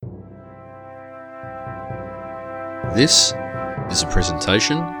This is a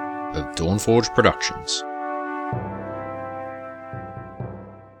presentation of Dawnforge Productions.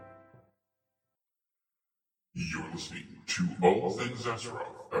 You're listening to All Things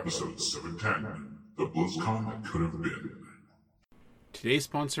Azeroth, episode 710, The BlizzCon That Could Have Been. Today's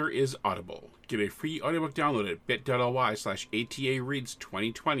sponsor is Audible. Get a free audiobook download at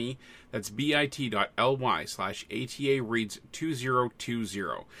bit.ly/ATAReads2020. That's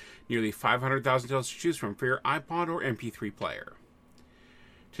bit.ly/ATAReads2020. Nearly 500,000 titles to choose from for your iPod or MP3 player.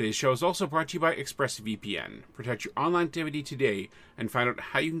 Today's show is also brought to you by ExpressVPN. Protect your online activity today and find out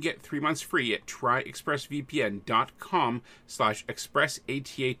how you can get 3 months free at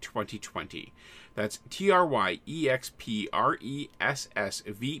tryexpressvpn.com/expressata2020. That's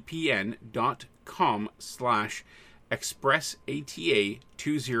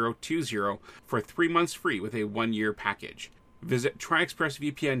tryexpressvpn.com/expressata2020 for 3 months free with a 1-year package. Visit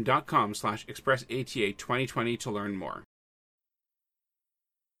tryexpressvpn.com/expressata2020 to learn more.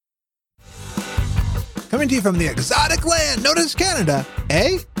 Coming to you from the exotic land known as Canada,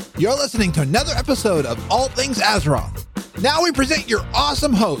 you're listening to another episode of All Things Azeroth. Now we present your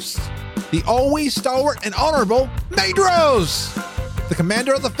awesome hosts, the always stalwart and honorable Maedros, the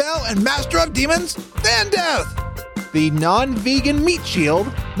commander of the Fel and master of demons, Vandeth, the non-vegan meat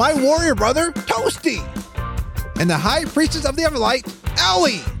shield, my warrior brother, Toasty, and the high priestess of the Everlight,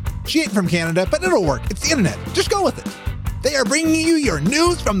 Ellie. She ain't from Canada, but it'll work. It's the internet. Just go with it. They are bringing you your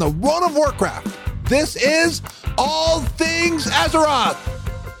news from the World of Warcraft. This is All Things Azeroth.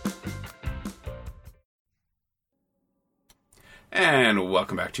 And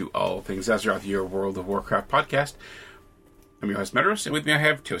welcome back to All Things Azeroth, your World of Warcraft podcast. I'm your host, Maedros, and with me I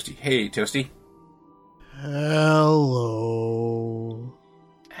have Toasty. Hey, Toasty. Hello.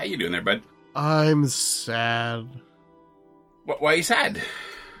 How you doing there, bud? I'm sad. Why are you sad?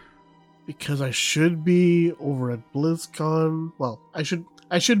 Because I should be over at BlizzCon. Well, I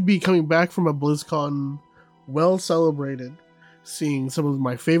should be coming back from a BlizzCon well celebrated, seeing some of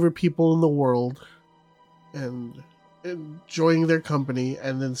my favorite people in the world and enjoying their company,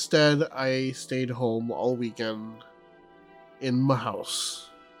 and instead I stayed home all weekend in my house.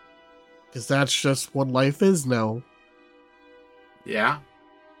 Because that's just what life is now. Yeah,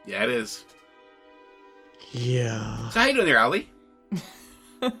 it is. Yeah. So how you doing there, Ellie?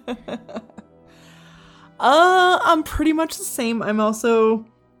 I'm pretty much the same. I'm also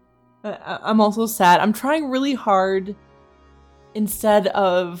sad. I'm trying really hard, instead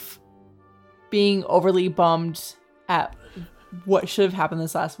of being overly bummed at what should have happened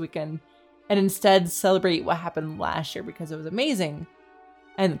this last weekend, and instead celebrate what happened last year because it was amazing,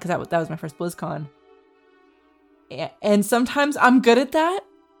 and because that was my first BlizzCon. And sometimes I'm good at that,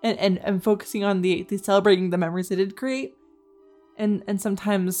 and focusing on the celebrating the memories I did create, and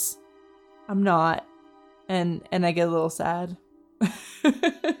sometimes I'm not. And I get a little sad.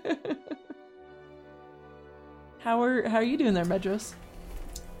 How are you doing there, Maedros?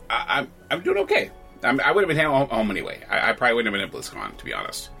 I'm doing okay. I would have been home anyway. I probably wouldn't have been at BlizzCon, to be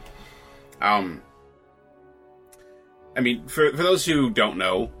honest. I mean, for those who don't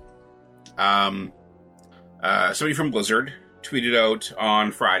know, somebody from Blizzard tweeted out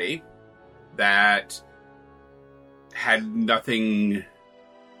on Friday that had nothing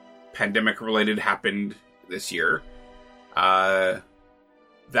pandemic-related happened this year, that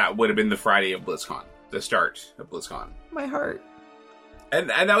would have been the Friday of BlizzCon, the start of BlizzCon. My heart. And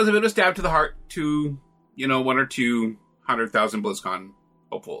that was a bit of a stab to the heart to, 1 or 200,000 BlizzCon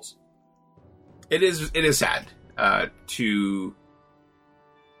hopefuls. It is sad to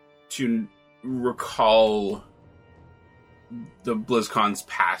recall the BlizzCon's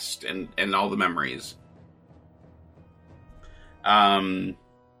past and all the memories.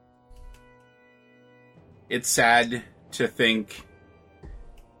 It's sad to think,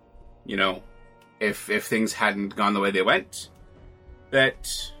 if things hadn't gone the way they went,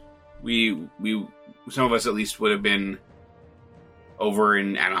 that we some of us at least would have been over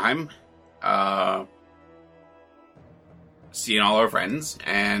in Anaheim, seeing all our friends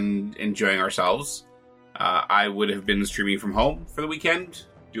and enjoying ourselves. I would have been streaming from home for the weekend,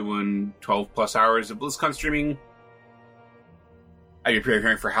 doing 12 plus hours of BlizzCon streaming. I'd be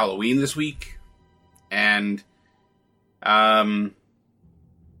preparing for Halloween this week. And, I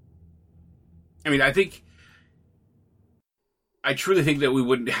truly think that we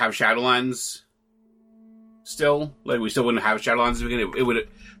wouldn't have Shadowlands still. Like, we still wouldn't have Shadowlands this weekend. It would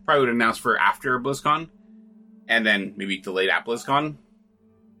probably would announce for after BlizzCon, and then maybe delayed at BlizzCon.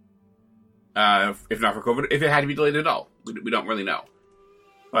 If not for COVID, if it had to be delayed at all. We don't really know.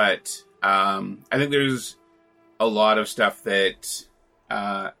 But, I think there's a lot of stuff that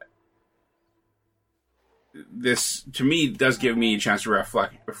this, to me, does give me a chance to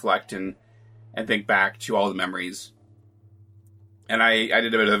reflect and think back to all the memories. And I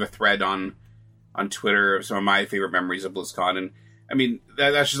did a bit of a thread on Twitter of some of my favorite memories of BlizzCon. And I mean,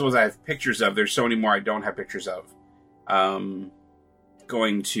 that's just the ones I have pictures of. There's so many more I don't have pictures of.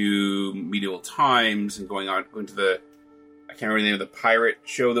 Going to Medieval Times and going to the, I can't remember the name of the pirate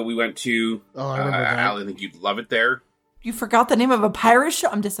show that we went to. Oh, I remember that. Al, I think you'd love it there. You forgot the name of a pirate show?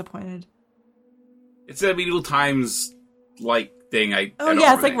 I'm disappointed. It's a Medieval Times like thing. It's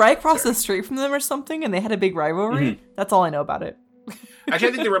like right across the street from them or something, and they had a big rivalry. Mm-hmm. That's all I know about it. Actually,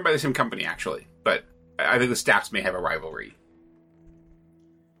 I think they're run by the same company, actually, but I think the staffs may have a rivalry.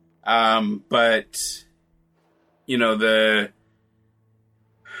 But you know, the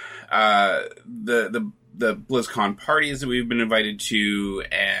BlizzCon parties that we've been invited to,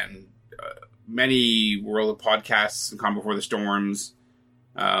 and many World of Podcasts and Con Before the Storms,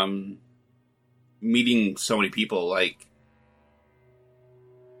 meeting so many people, like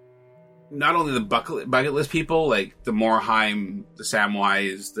not only the bucket list people, like the Morheim, the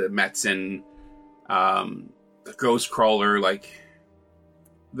Samwise, the Metzen, the Ghostcrawler, like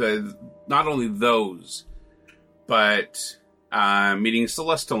not only those, but meeting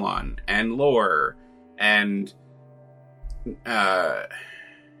Celestalon and Lore and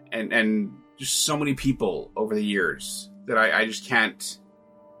just so many people over the years that I just can't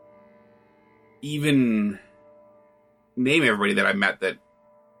even name everybody that I met that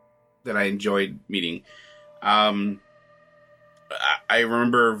I enjoyed meeting. I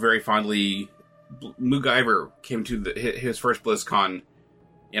remember very fondly MacGyver came to his first BlizzCon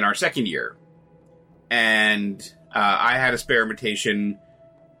in our second year, and I had a spare invitation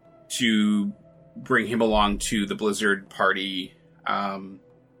to bring him along to the Blizzard party,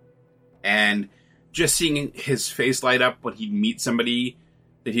 and just seeing his face light up when he'd meet somebody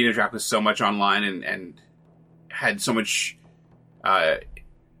that he'd interact with so much online and had so many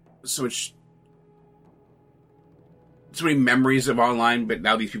memories of online, but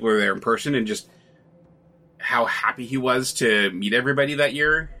now these people are there in person, and just how happy he was to meet everybody that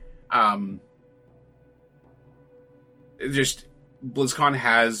year. Just BlizzCon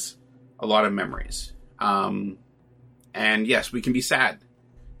has a lot of memories. And yes, we can be sad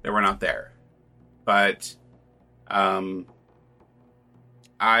that we're not there, but I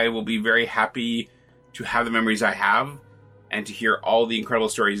will be very happy to have the memories I have and to hear all the incredible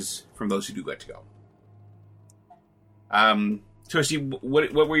stories from those who do get to go. Toasty,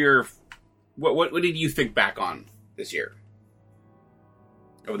 what were your what did you think back on this year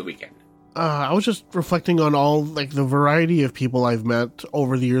over the weekend? I was just reflecting on all like the variety of people I've met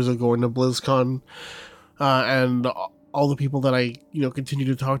over the years of going to BlizzCon, and all the people that I continue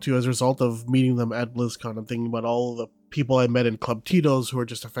to talk to as a result of meeting them at BlizzCon. I'm thinking about all the people I met in Club Tito's, who are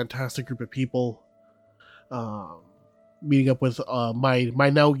just a fantastic group of people. Meeting up with my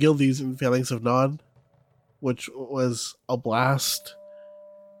now guildies in Phalanx of Nod, which was a blast,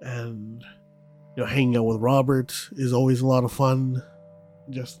 and hanging out with Robert is always a lot of fun.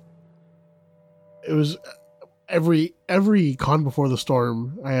 It was every Con Before the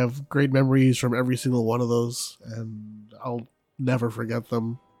Storm. I have great memories from every single one of those, and I'll never forget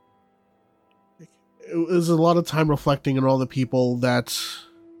them. It was a lot of time reflecting on all the people that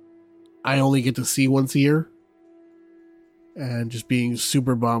I only get to see once a year, and just being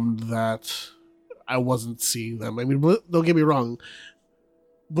super bummed that I wasn't seeing them. I mean, don't get me wrong,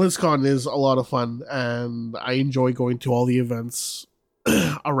 BlizzCon is a lot of fun, and I enjoy going to all the events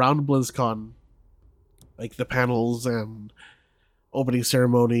around BlizzCon, like the panels and opening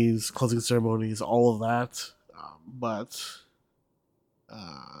ceremonies, closing ceremonies, all of that. But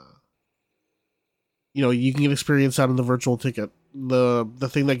you can get experience out of the virtual ticket. The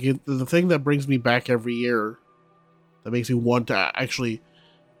thing that brings me back every year, that makes me want to actually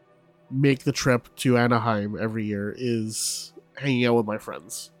make the trip to Anaheim every year, is hanging out with my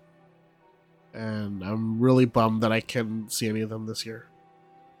friends. And I'm really bummed that I can't see any of them this year.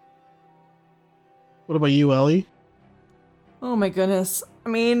 What about you, Ellie? Oh my goodness. I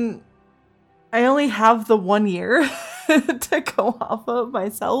mean, I only have the 1 year to go off of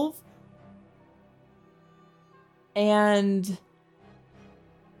myself. And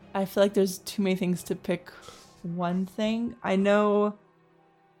I feel like there's too many things to pick one thing. I know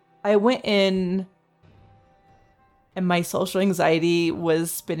I went in and my social anxiety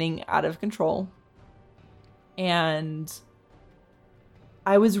was spinning out of control. And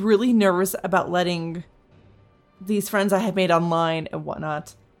I was really nervous about letting these friends I had made online and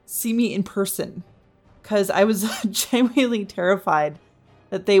whatnot see me in person, because I was genuinely terrified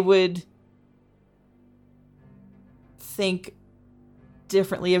that they would think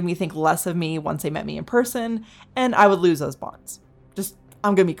differently of me, think less of me once they met me in person, and I would lose those bonds. Just,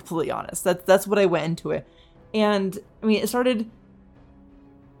 I'm gonna be completely honest. That's what I went into it. And I mean, it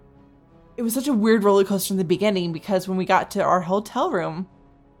was such a weird roller coaster in the beginning, because when we got to our hotel room,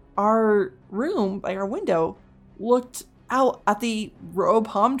 our window looked out at the row of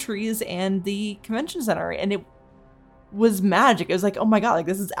palm trees and the convention center, and it was magic. It was like, oh my god, like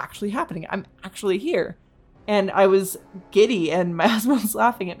this is actually happening. I'm actually here. And I was giddy, and my husband was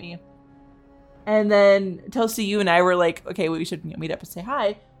laughing at me. And then Toasty, you and I were like, okay, we should meet up and say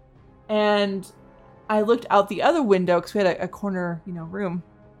hi. And I looked out the other window, because we had a corner, room.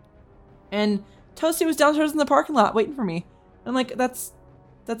 And Toasty was downstairs in the parking lot waiting for me. I'm like, that's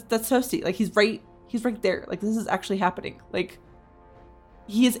Toasty. Like, he's right there. Like, this is actually happening. Like,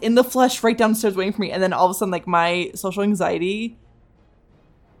 he is in the flesh right downstairs waiting for me. And then all of a sudden, like, my social anxiety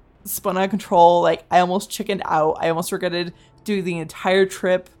spun out of control. Like, I almost chickened out. I almost regretted doing the entire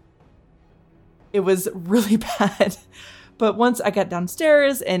trip. It was really bad. But once I got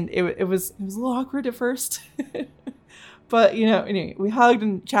downstairs, and it was a little awkward at first. But, anyway, we hugged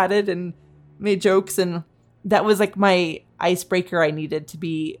and chatted and made jokes. And that was like my icebreaker. I needed to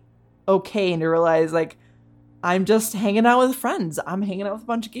be okay and to realize, like, I'm just hanging out with friends. I'm hanging out with a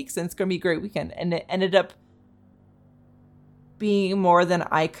bunch of geeks, and it's going to be a great weekend. And it ended up being more than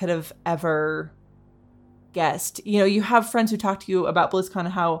I could have ever guessed. You have friends who talk to you about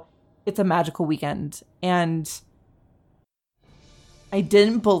BlizzCon, how it's a magical weekend. And I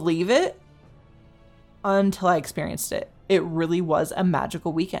didn't believe it until I experienced it. It really was a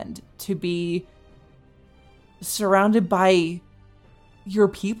magical weekend to be surrounded by your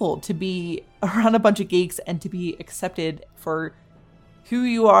people, to be around a bunch of geeks, and to be accepted for who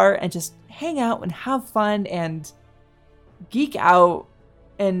you are, and just hang out and have fun and geek out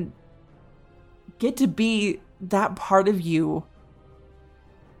and get to be that part of you,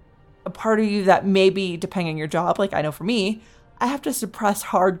 a part of you that maybe, depending on your job, like I know for me, I have to suppress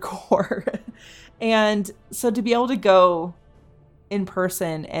hardcore. And so to be able to go in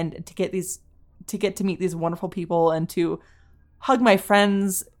person and to get to meet these wonderful people, and to hug my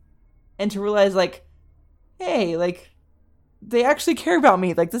friends, and to realize, like, hey, like, they actually care about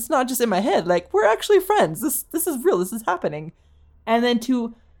me. Like, this is not just in my head. Like, we're actually friends. This is real. This is happening. And then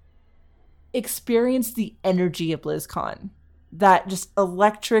to experience the energy of BlizzCon, that just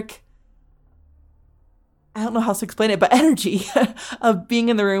electric, I don't know how else to explain it, but energy of being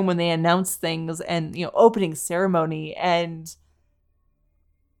in the room when they announce things, and, opening ceremony. And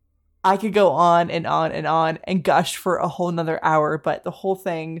I could go on and on and on and gush for a whole nother hour, but the whole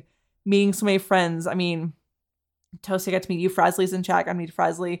thing, meeting so many friends. I mean, Toasty got to meet you. Frasley's in chat. I meet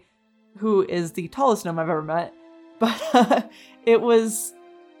Frasley, who is the tallest gnome I've ever met. But it was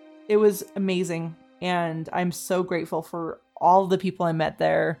amazing. And I'm so grateful for all the people I met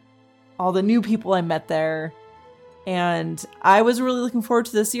there, all the new people I met there. And I was really looking forward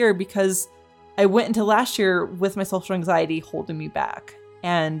to this year, because I went into last year with my social anxiety holding me back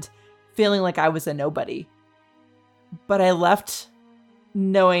and feeling like I was a nobody. But I left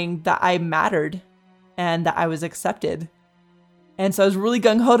knowing that I mattered and that I was accepted. And so I was really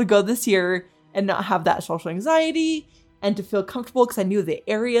gung-ho to go this year and not have that social anxiety, and to feel comfortable, because I knew the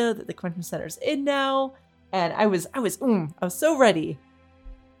area that the convention center's in now. And I was so ready.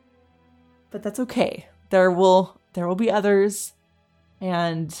 But that's okay. There will be others.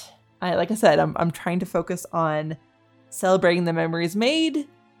 And like I said, I'm trying to focus on celebrating the memories made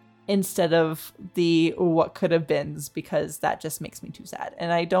instead of the what could have beens, because that just makes me too sad.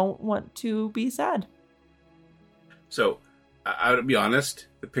 And I don't want to be sad. So, I'll be honest,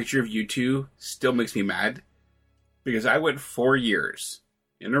 the picture of you two still makes me mad, because I went 4 years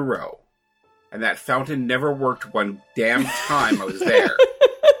in a row, and that fountain never worked one damn time I was there.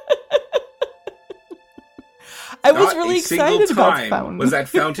 I was really excited about the fountain. Was that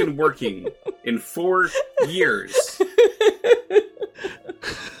fountain working in 4 years?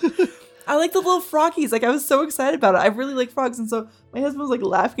 I like the little froggies. Like, I was so excited about it. I really like frogs, and so my husband was like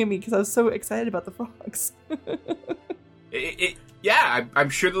laughing at me because I was so excited about the frogs. Yeah, I'm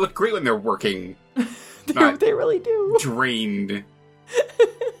sure they look great when they're working. They really do. Drained.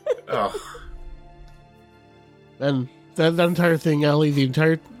 Ugh. And that entire thing, Allie,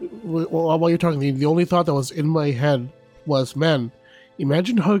 while you're talking, the only thought that was in my head was, man,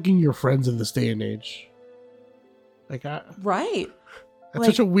 imagine hugging your friends in this day and age. Like, right. That's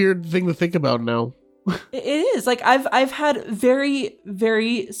such a weird thing to think about now. It is. Like, I've had very,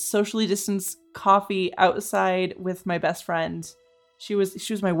 very socially distanced coffee outside with my best friend. She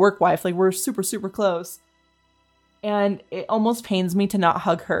was my work wife. Like, we're super, super close. And it almost pains me to not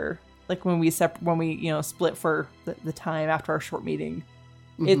hug her. Like, when we split for the time after our short meeting.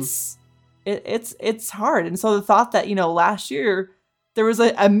 it's hard. And so the thought that, last year there was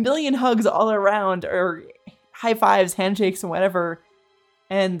a million hugs all around, or high fives, handshakes, and whatever,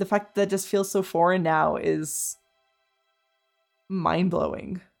 and the fact that just feels so foreign now is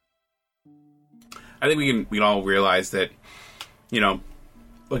mind-blowing. I think we can all realize that,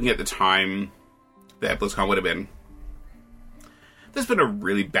 looking at the time that BlizzCon would have been, this has been a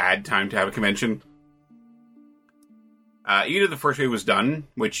really bad time to have a convention. Even if the first wave was done,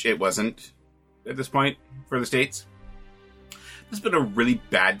 which it wasn't at this point for the States, this has been a really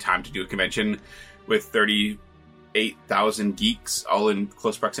bad time to do a convention with 38,000 geeks all in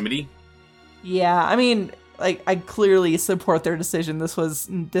close proximity. Yeah, I mean, I clearly support their decision.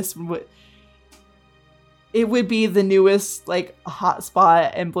 It would be the newest, hot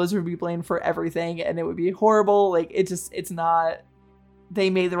spot, and Blizzard would be blamed for everything, and it would be horrible. It's not... They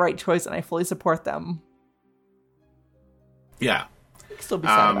made the right choice, and I fully support them. Yeah. I can still be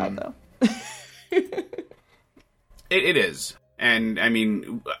sad about it, though. It is. And, I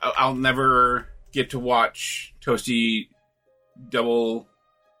mean, I'll never get to watch Toasty double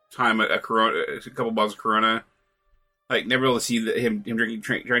time a couple bottles of Corona. Never able to see him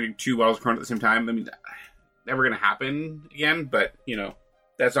drinking 2 bottles of Corona at the same time. I mean, never going to happen again, but,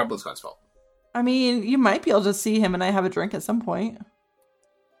 that's not BlizzCon's fault. I mean, you might be able to see him and I have a drink at some point.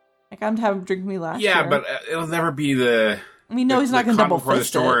 I got him to have a drink with me last year. Yeah, but it'll never be the... I mean, no, he's not going to double before the fist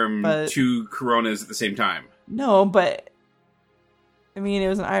storm, it, but... 2 Coronas at the same time. No, but... I mean, it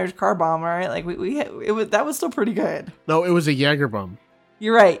was an Irish car bomb, right? That was still pretty good. No, it was a Jaeger bomb.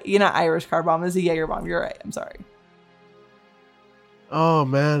 You're right. You're not Irish car bomb. It was a Jaeger bomb. You're right. I'm sorry. Oh,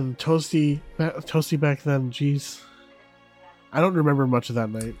 man. Toasty back then. Jeez. I don't remember much of that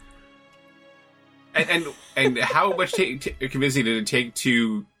night. And how much convincing did it take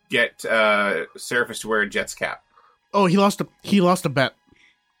to get Seraphis to wear a Jets cap? Oh, he lost a bet.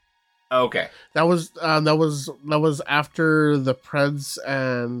 Okay. That was after the Preds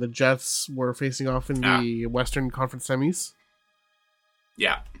and the Jets were facing off in the Western Conference semis.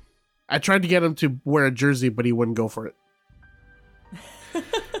 Yeah. I tried to get him to wear a jersey, but he wouldn't go for it.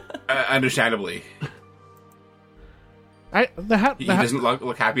 Understandably. He doesn't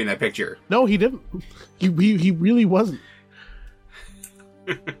look happy in that picture. No, he didn't. He really wasn't.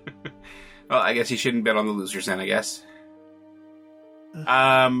 Well, I guess he shouldn't bet on the losers then, I guess.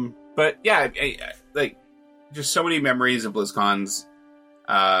 But yeah, just so many memories of BlizzCons,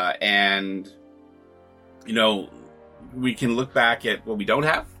 and we can look back at what we don't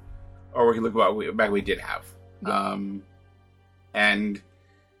have, or we can look back what we did have. Yeah. And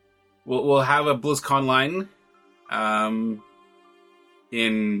we'll have a BlizzCon line,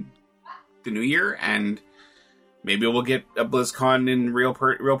 in the new year, and maybe we'll get a BlizzCon in real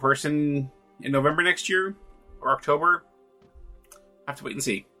person in November next year or October. Have to wait and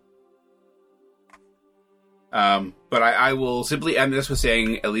see. But I will simply end this with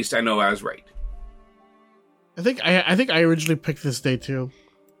saying, at least I know I was right. I think I originally picked this day too.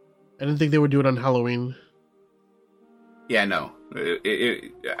 I didn't think they would do it on Halloween. Yeah, no.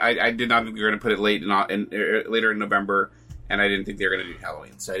 I did not think they were going to put it later in November, and I didn't think they were going to do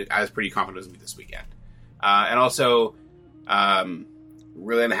Halloween. So I was pretty confident it was going to be this weekend. And also,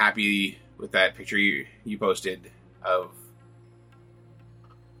 really unhappy with that picture you posted of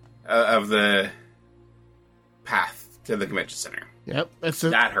the path to the convention center. Yep,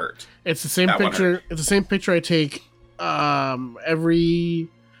 that hurt. It's the same picture. It's the same picture I take every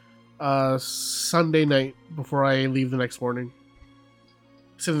Sunday night before I leave the next morning.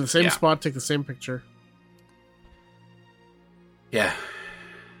 Sit in the same spot, take the same picture. Yeah,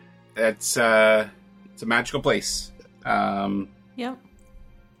 it's a magical place. Yep.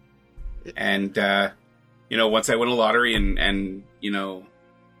 And once I win a lottery and I'm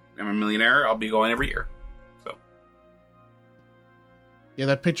a millionaire, I'll be going every year. So, yeah,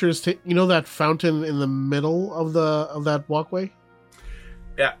 that picture is that fountain in the middle of that walkway.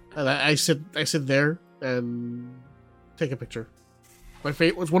 Yeah, and I sit there and take a picture. It's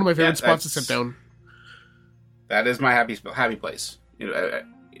one of my favorite spots to sit down. That is my happy place.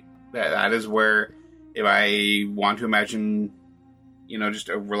 That is where, if I want to imagine, just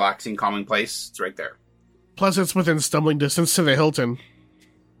a relaxing, calming place, it's right there. Plus, it's within stumbling distance to the Hilton.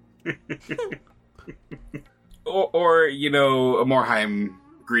 or a Morheim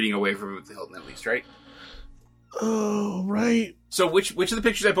greeting away from the Hilton, at least, right? Oh, right. So which of the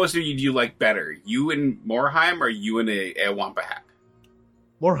pictures I posted do you like better? You in Morheim, or you in a Wampa hat?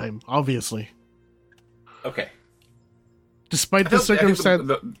 Morheim, obviously. Okay. Despite the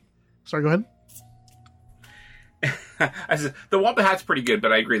circumstance... Sorry, go ahead. I said, the Wampa hat's pretty good,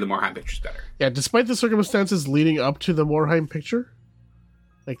 but I agree the Morheim picture's better. Yeah, despite the circumstances leading up to the Morheim picture,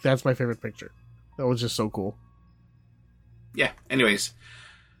 Like, that's my favorite picture. That was just so cool. Yeah, anyways.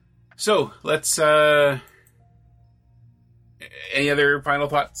 So, let's, any other final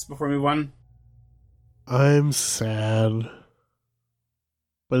thoughts before we move on? I'm sad.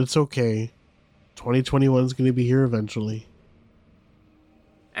 But it's okay. 2021 is going to be here eventually.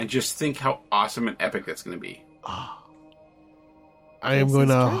 And just think how awesome and epic that's going to be. I'm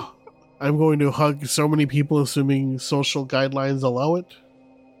going to hug so many people, assuming social guidelines allow it.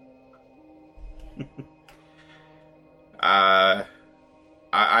 I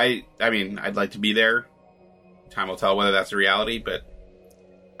mean, I'd like to be there. Time will tell whether that's a reality, but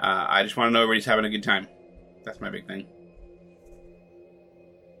I just want to know everybody's having a good time. That's my big thing.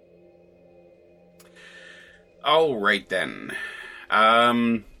 All right, then.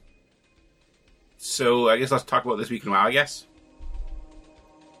 So I guess let's talk about this week in WoW, I guess.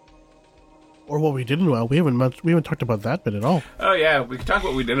 Or what we did in WoW. We haven't talked about that bit at all. Oh, yeah, we can talk about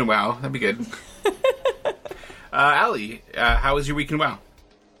what we did in WoW. That'd be good. Allie, how was your week in WoW?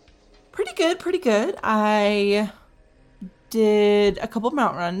 Pretty good. I did a couple of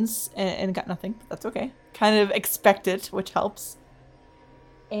mount runs and got nothing, but that's okay. Kind of expected, which helps.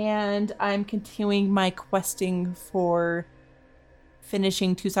 And I'm continuing my questing for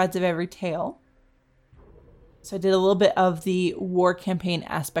finishing Two Sides of Every Tale. So I did a little bit of the war campaign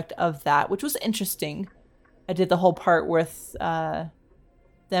aspect of that, which was interesting. I did the whole part with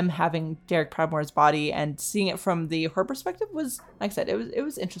them having Derek Proudmoore's body, and seeing it from the horror perspective was, like I said, it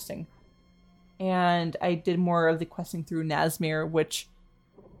was interesting. And I did more of the questing through Nazmir, which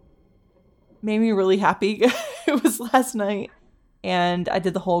made me really happy. It was last night. And I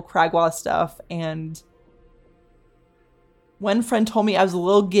did the whole Cragwa stuff, and one friend told me I was a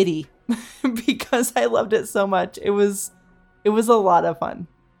little giddy because I loved it so much. It was a lot of fun.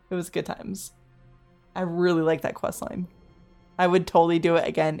 It was good times. I really like that quest line. I would totally do it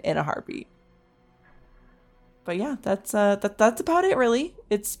again in a heartbeat. But yeah, that's about it really.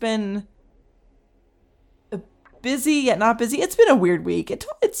 It's been busy yet not busy. It's been a weird week. It's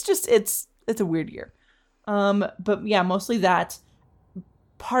a weird year. But yeah, mostly that.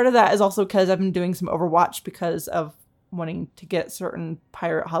 Part of that is also because I've been doing some Overwatch because of wanting to get certain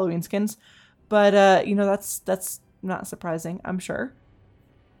pirate Halloween skins. But that's not surprising, I'm sure.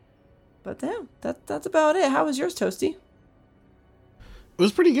 But yeah, that's about it. How was yours, Toasty? It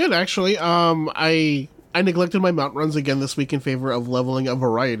was pretty good, actually. I neglected my mount runs again this week in favor of leveling a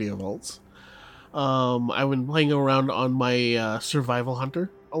variety of alts. I've been playing around on my Survival Hunter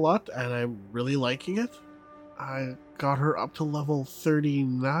a lot, and I'm really liking it. I got her up to level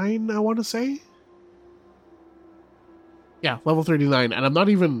 39, I want to say. Yeah, level 39, and I'm not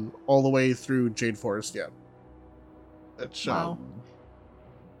even all the way through Jade Forest yet. Which Wow.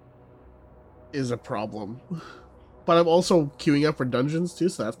 Is a problem. But I'm also queuing up for dungeons too,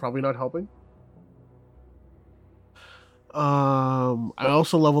 so that's probably not helping. I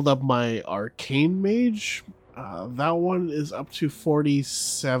also leveled up my Arcane Mage. That one is up to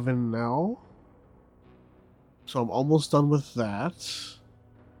 47 now. So I'm almost done with that.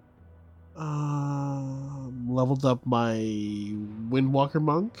 Leveled up my Windwalker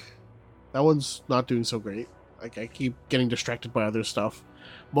Monk. That one's not doing so great. Like, I keep getting distracted by other stuff.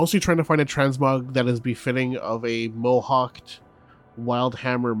 Mostly trying to find a transmog that is befitting of a mohawked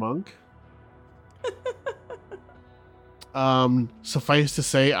Wildhammer Monk. Suffice to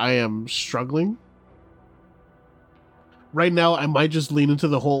say, I am struggling. Right now, I might just lean into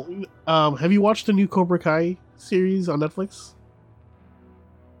the whole... have you watched the new Cobra Kai series on Netflix?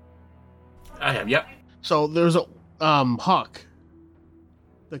 I have, yep. So there's a Hawk.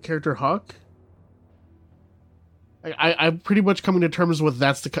 The character Hawk. I'm pretty much coming to terms with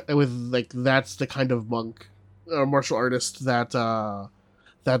that's the kind of monk, martial artist that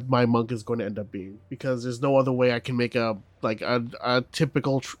my monk is going to end up being, because there's no other way I can make a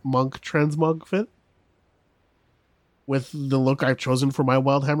typical monk transmog fit with the look I've chosen for my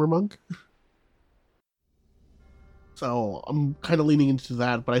Wildhammer monk. So I'm kind of leaning into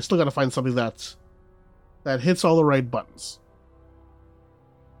that, but I still got to find something that hits all the right buttons.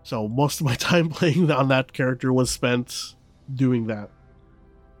 So most of my time playing on that character was spent doing that.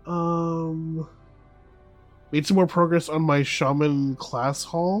 Made some more progress on my Shaman class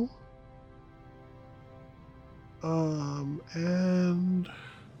haul. And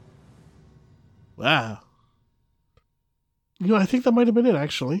wow. I think that might have been it,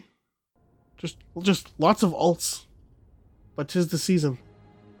 actually. Just lots of alts. But 'tis the season.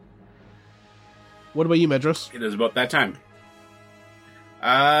 What about you, Medros? It is about that time.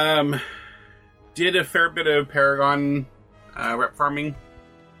 Did a fair bit of Paragon rep farming.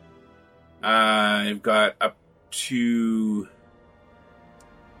 I've got up to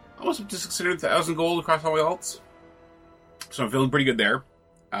almost up to 600,000 gold across all my alts. So I'm feeling pretty good there.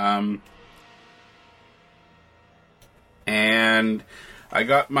 And I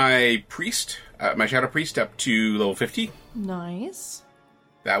got my priest, my shadow priest, up to level 50. Nice.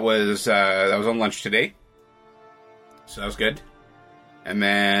 That was on lunch today, so that was good. And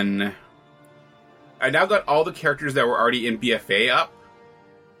then I now got all the characters that were already in BFA up.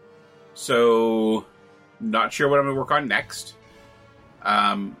 So not sure what I'm going to work on next.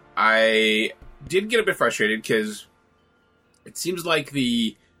 I did get a bit frustrated because it seems like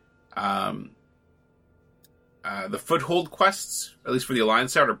the foothold quests, at least for the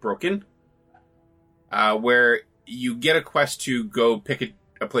Alliance side, are broken. Where you get a quest to go pick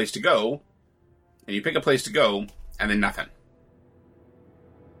a place to go, and you pick a place to go, and then nothing.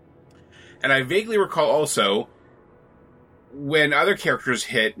 And I vaguely recall also, when other characters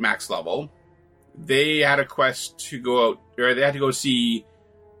hit max level, they had a quest to go out, or they had to go see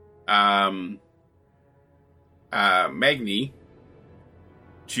Magni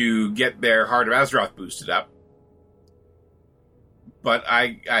to get their Heart of Azeroth boosted up. But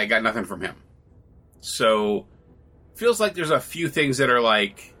I got nothing from him. So, feels like there's a few things that are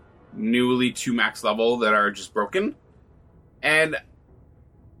like newly to max level that are just broken. And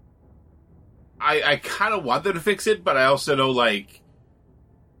I kind of want them to fix it, but I also know, like,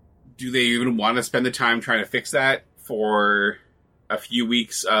 do they even want to spend the time trying to fix that for a few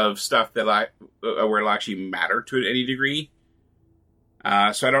weeks of stuff that where it'll actually matter to any degree?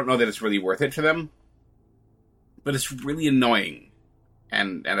 So I don't know that it's really worth it for them. But it's really annoying.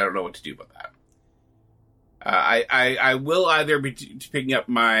 And I don't know what to do about that. I will either be picking up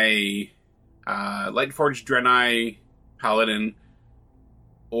my Lightforged Draenei Paladin,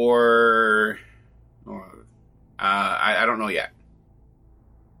 or I don't know yet.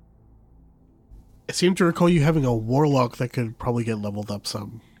 I seem to recall you having a Warlock that could probably get leveled up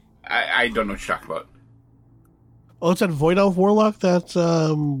some. I don't know what you're talking about. Oh, it's that Void Elf Warlock that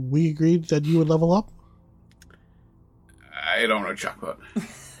we agreed that you would level up? I don't know what you're talking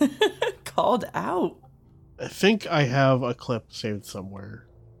about. Called out. I think I have a clip saved somewhere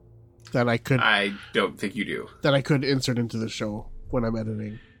that I could. I don't think you do. That I could insert into the show when I'm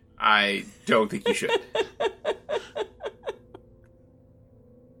editing. I don't think you should.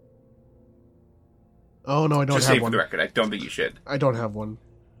 Oh no, I don't Just have say one. for the record, I don't think you should. I don't have one,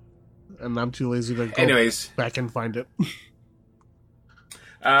 and I'm too lazy to go Anyways, back and find it.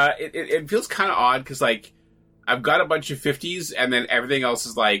 It feels kind of odd because like I've got a bunch of 50s and then everything else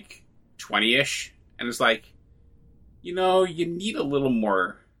is like 20-ish, and it's like, you know, you need a little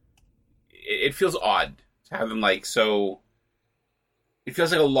more. It feels odd to have them like so. It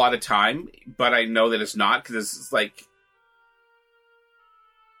feels like a lot of time, but I know that it's not because it's like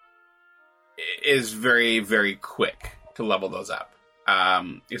it is very, very quick to level those up,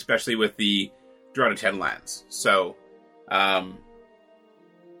 especially with the draw to 10 lands. So, I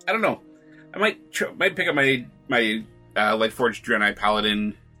don't know. I might pick up my Lightforged Draenei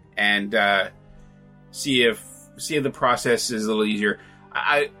Paladin and see if the process is a little easier.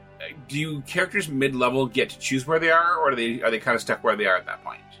 Do characters mid-level get to choose where they are, or are they kind of stuck where they are at that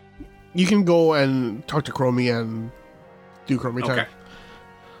point? You can go and talk to Chromie and do Chromie time. Okay.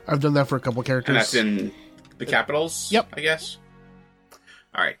 I've done that for a couple characters. And that's in the capitals? Yep. I guess.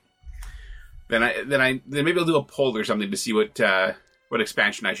 All right. Then maybe I'll do a poll or something to see what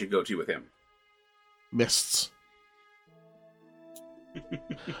expansion I should go to with him. Mists.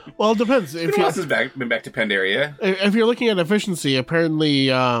 Well, it depends. Who else has been back to Pandaria? If you're looking at efficiency, apparently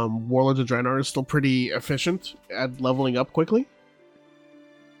Warlords of Draenor is still pretty efficient at leveling up quickly.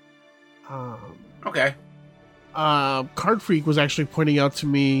 Okay. Card Freak was actually pointing out to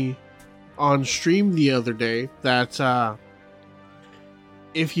me on stream the other day that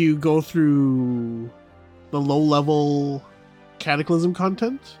if you go through the low-level Cataclysm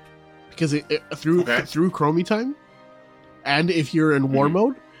content, because through Chromie time, and if you're in war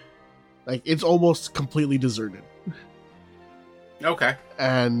mode, like it's almost completely deserted. Okay.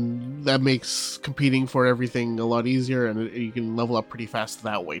 And that makes competing for everything a lot easier, and you can level up pretty fast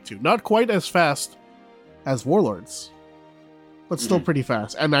that way too. Not quite as fast as Warlords, but still pretty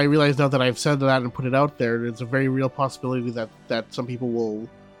fast. And I realize now that I've said that and put it out there, it's a very real possibility that some people will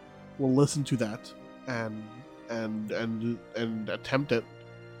listen to that and attempt it.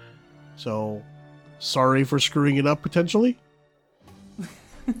 So, sorry for screwing it up potentially.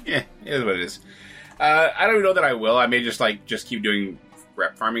 Yeah, it is what it is. I don't even know that I will. I may just keep doing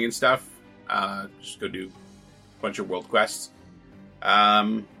rep farming and stuff. Just go do a bunch of world quests,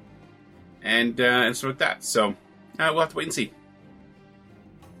 and stuff like that. So we'll have to wait and see.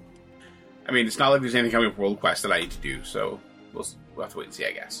 I mean, it's not like there's anything coming with world quests that I need to do. So we'll have to wait and see,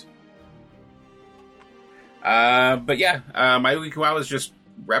 I guess. But yeah, my week WoW is just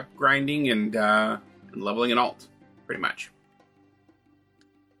rep grinding and leveling an alt, pretty much.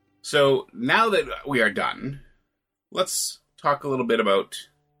 So now that we are done, let's talk a little bit about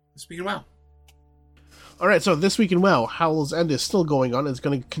This Week in WoW. All right, so This Week in WoW, Howl's End is still going on. It's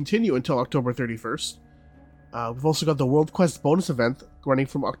going to continue until October 31st. We've also got the World Quest bonus event running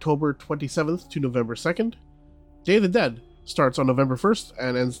from October 27th to November 2nd. Day of the Dead starts on November 1st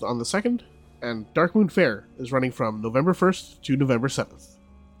and ends on the 2nd. And Darkmoon Faire is running from November 1st to November 7th.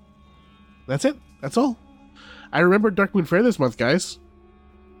 That's it. That's all. I remember Darkmoon Faire this month, guys.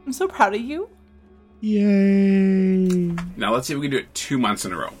 I'm so proud of you. Yay. Now let's see if we can do it 2 months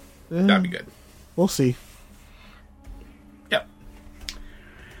in a row. That'd be good. We'll see. Yep.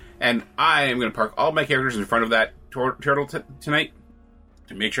 And I am going to park all my characters in front of that turtle tonight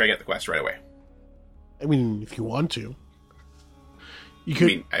to make sure I get the quest right away. I mean, if you want to. You could. I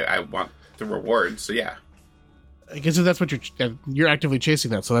mean, I want the reward, so yeah. I guess if that's what you're actively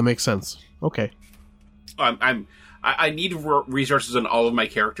chasing that, so that makes sense. Okay. I need resources on all of my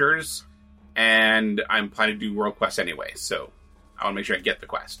characters, and I'm planning to do world quests anyway, so I want to make sure I get the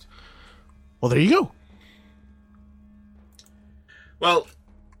quest. Well, there you go. Well,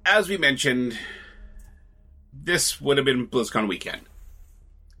 as we mentioned, this would have been BlizzCon weekend.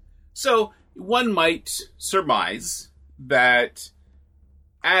 So, one might surmise that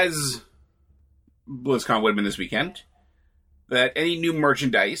as BlizzCon would have been this weekend, that any new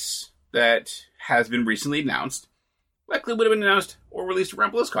merchandise that has been recently announced likely would have been announced or released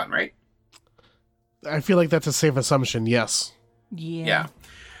around BlizzCon, right? I feel like that's a safe assumption, yes. Yeah.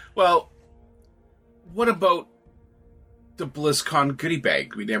 Well, what about the BlizzCon goodie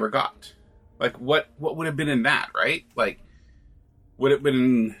bag we never got? Like, what would have been in that, right? Like, would it have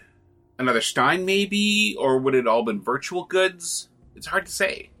been another Stein, maybe? Or would it all been virtual goods? It's hard to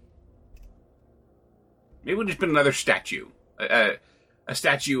say. Maybe it would have been another statue. A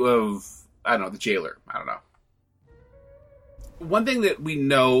statue of, I don't know, the jailer. I don't know. One thing that we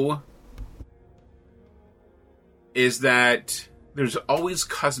know is that there's always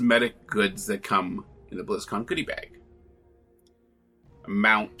cosmetic goods that come in the BlizzCon goodie bag. A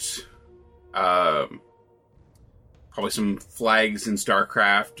mount, probably some flags in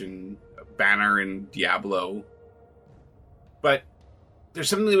StarCraft and a banner in Diablo. But there's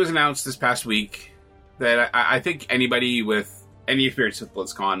something that was announced this past week that I think anybody with any experience with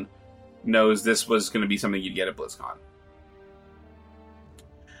BlizzCon knows this was going to be something you'd get at BlizzCon.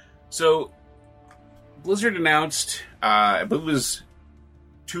 So, Blizzard announced, I believe it was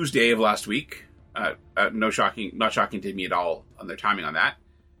Tuesday of last week, not shocking to me at all on their timing on that,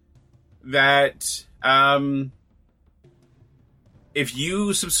 that if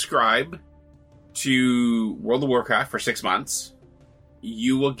you subscribe to World of Warcraft for 6 months,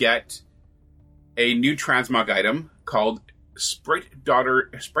 you will get a new transmog item called Sprite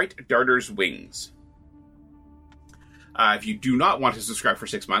Darter's Wings. If you do not want to subscribe for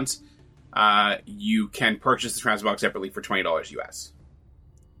 6 months, you can purchase the transmog separately for $20 US.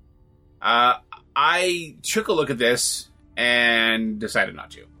 I took a look at this and decided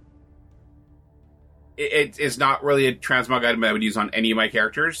not to. It's not really a transmog item I would use on any of my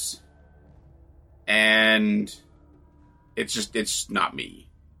characters, and it's not me.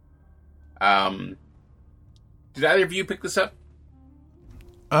 Did either of you pick this up?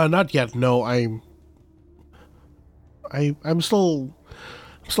 Not yet. No, I'm still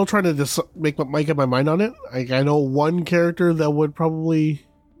trying to make up my mind on it. I know one character that would probably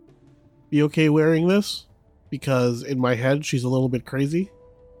be okay wearing this, because in my head she's a little bit crazy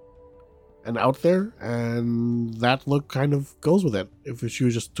and out there, and that look kind of goes with it if she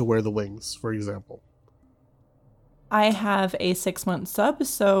was just to wear the wings, for example. I have a 6-month sub,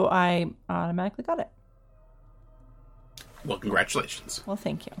 so I automatically got it. Well, congratulations. Well,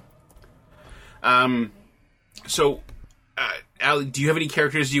 thank you. So, Allie, do you have any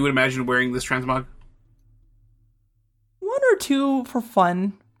characters you would imagine wearing this transmog? One or two for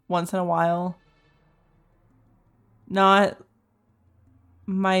fun, once in a while. Not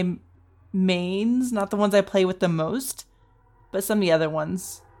my mains, not the ones I play with the most, but some of the other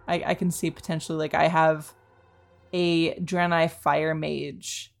ones I can see potentially. Like, I have a Draenei Fire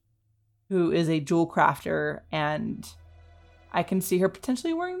Mage who is a jewel crafter, and I can see her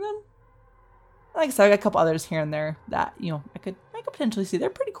potentially wearing them. Like I said, I got a couple others here and there that, you know, I could potentially see. They're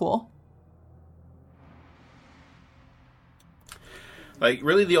pretty cool. Like,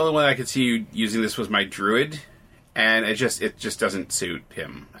 really, the only one I could see you using this was my druid, and it just doesn't suit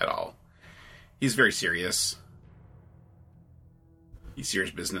him at all. He's very serious. He's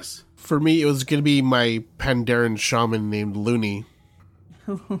serious business. For me, it was going to be my Pandaren shaman named Looney,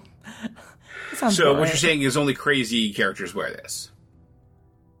 Sounds So about what right. you're saying is only crazy characters wear this.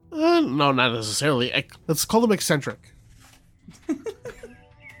 No, not necessarily. Let's call them eccentric.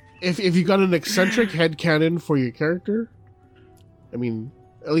 if you got an eccentric headcanon for your character, I mean,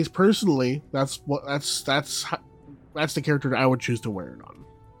 at least personally, that's the character that I would choose to wear it on.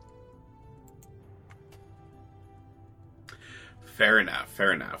 Fair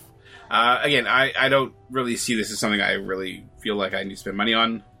enough. Again, I don't really see this as something I really feel like I need to spend money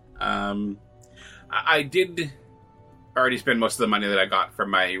on. I did already spend most of the money that I got from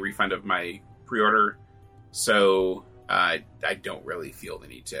my refund of my pre-order, so I don't really feel the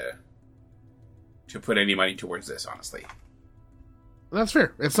need to put any money towards this, honestly. That's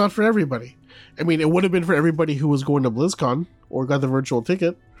fair. It's not for everybody. I mean, it would have been for everybody who was going to BlizzCon or got the virtual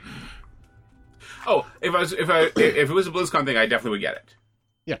ticket. Oh, if it was a BlizzCon thing, I definitely would get it.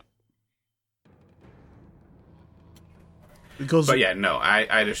 Yeah. Because But yeah, no,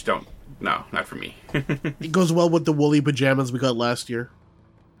 I just don't. No, not for me. it goes well with the woolly pajamas we got last year.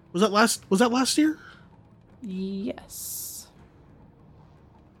 Was that last year? Yes.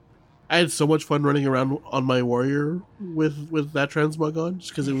 I had so much fun running around on my warrior with that transmog on,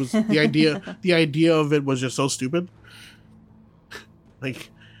 just because it was the idea of it was just so stupid.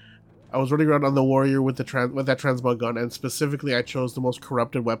 Like, I was running around on the warrior with that transmog gun, and specifically I chose the most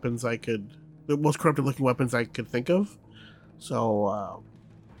corrupted looking weapons I could think of. So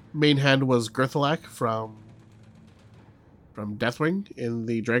main hand was Gerthalak from Deathwing in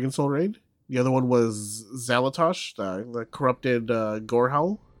the Dragon Soul raid. The other one was Zalatosh, the corrupted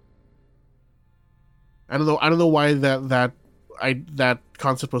Gorehowl. I don't know why that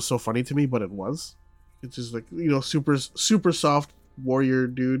concept was so funny to me, but it was. It's just like, super soft warrior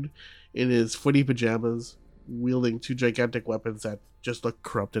dude in his footy pajamas, wielding two gigantic weapons that just look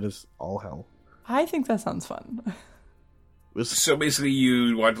corrupted as all hell. I think that sounds fun. It was So basically,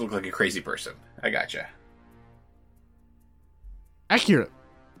 you want to look like a crazy person. I gotcha. accurate.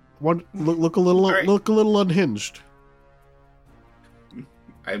 Look a little All right. look a little unhinged.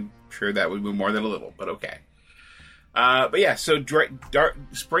 I'm sure that would be more than a little, but okay. But yeah, so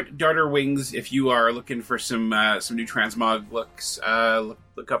Sprite Darter Wings. If you are looking for some new transmog looks,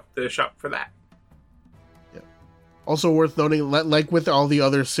 look up the shop for that. Also worth noting, like with all the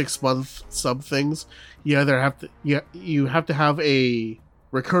other 6-month sub things, you have to have a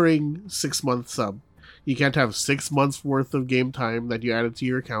recurring 6-month sub. You can't have 6 months worth of game time that you added to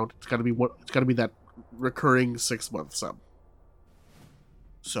your account. It's got to be that recurring 6-month sub.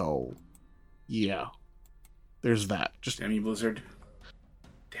 So, yeah, there's that. Just Damn you, Blizzard!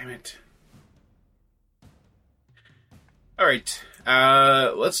 Damn it! All right,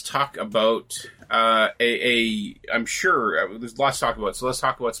 let's talk about I'm sure there's lots to talk about. So let's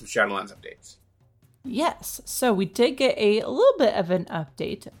talk about some Shadowlands updates. Yes. So we did get a little bit of an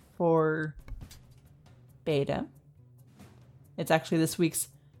update for beta. It's actually this week's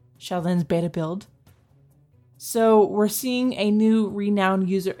Shadowlands beta build. So we're seeing a new renowned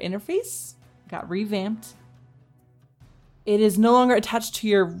user interface. Got revamped. It is no longer attached to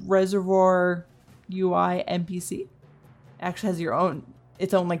your Reservoir UI NPC. It actually has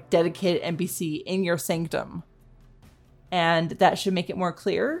its own like dedicated NPC in your sanctum. And that should make it more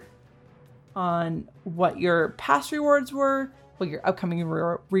clear on what your past rewards were, what your upcoming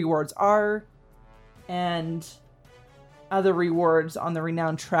rewards are, and other rewards on the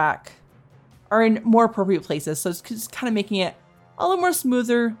renowned track are in more appropriate places. So it's just kind of making it a little more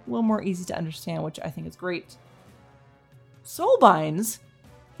smoother, a little more easy to understand, which I think is great. Soulbinds,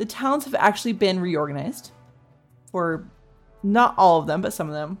 the talents have actually been reorganized for not all of them, but some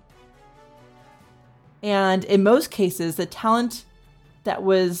of them. And in most cases, the talent that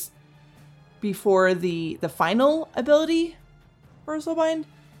was before the final ability for Soulbind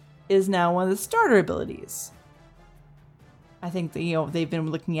is now one of the starter abilities. I think that, they've been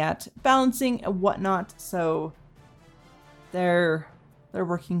looking at balancing and whatnot, so they're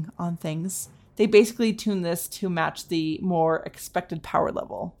working on things. They basically tune this to match the more expected power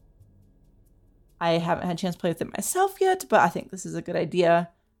level. I haven't had a chance to play with it myself yet, but I think this is a good idea.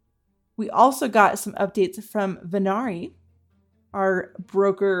 We also got some updates from Venari, our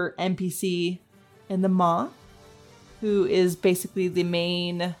broker NPC in the Maw, who is basically the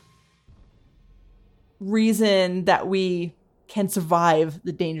main reason that we can survive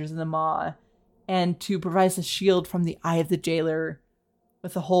the dangers in the Maw, and to provide us a shield from the eye of the jailer,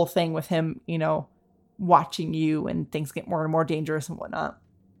 with the whole thing with him, watching you and things get more and more dangerous and whatnot.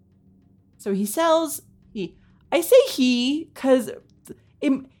 So he sells, I say he, because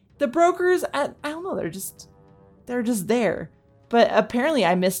the brokers, I don't know, they're just there. But apparently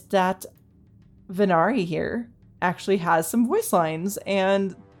I missed that Venari here actually has some voice lines,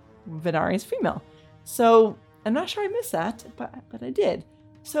 and Venari is female. So I'm not sure I missed that, but I did.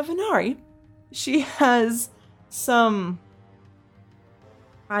 So Venari, she has some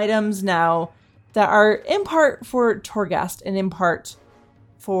items now that are in part for Torghast and in part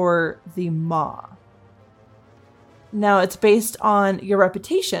for the Maw. Now it's based on your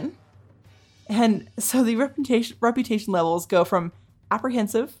reputation. And so the reputation levels go from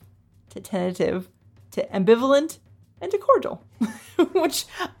apprehensive to tentative to ambivalent and to cordial, which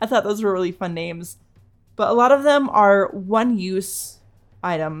I thought those were really fun names. But a lot of them are one-use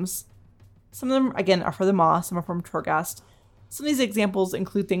items. Some of them, again, are for the Maw, some are from Torghast. Some of these examples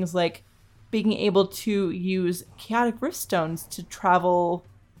include things like being able to use chaotic rift stones to travel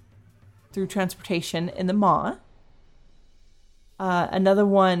through transportation in the Maw. Another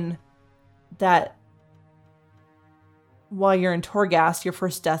one that while you're in Torghast, your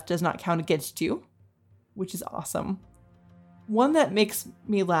first death does not count against you, which is awesome. One that makes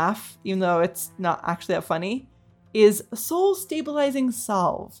me laugh, even though it's not actually that funny, is Soul Stabilizing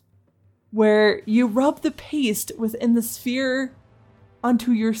Salve, where you rub the paste within the sphere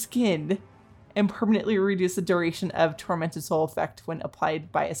onto your skin and permanently reduce the duration of Tormented Soul effect when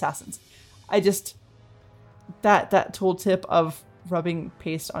applied by assassins. That tooltip of rubbing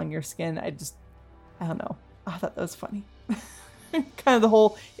paste on your skin, I don't know. I thought that was funny. Kind of the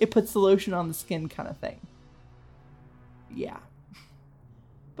whole, it puts the lotion on the skin kind of thing. Yeah.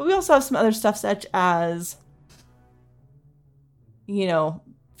 But we also have some other stuff such as,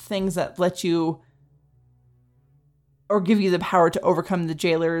 things that let you or give you the power to overcome the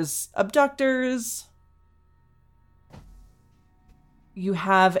jailer's abductors. You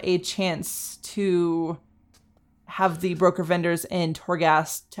have a chance to have the broker vendors in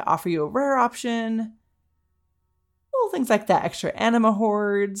Torghast to offer you a rare option. Little things like that. Extra anima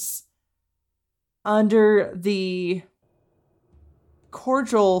hordes. Under the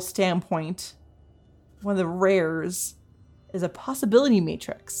cordial standpoint, one of the rares is a possibility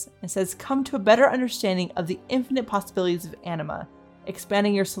matrix. It says, come to a better understanding of the infinite possibilities of anima,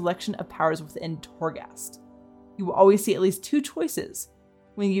 expanding your selection of powers within Torghast. You will always see at least 2 choices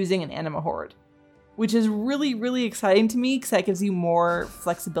when using an anima horde, which is really, really exciting to me because that gives you more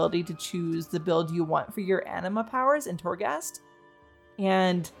flexibility to choose the build you want for your anima powers in Torghast.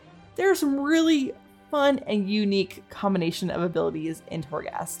 And there are some really fun and unique combination of abilities in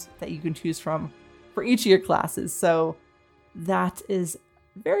Torghast that you can choose from for each of your classes. So that is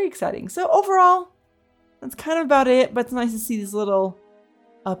very exciting. So overall, that's kind of about it, but it's nice to see these little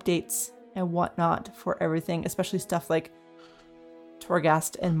updates and whatnot for everything, especially stuff like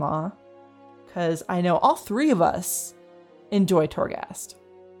Torghast and Maw, because I know all 3 of us enjoy Torghast.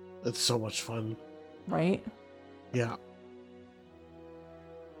 It's so much fun. Right? Yeah.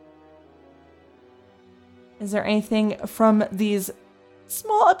 Is there anything from these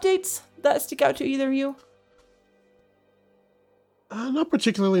small updates that stick out to either of you? Not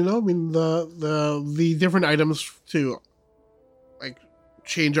particularly, no. I mean, the different items to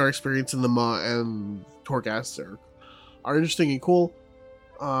change our experience in the Maw and Torghast are interesting and cool.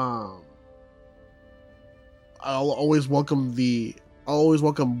 I'll always welcome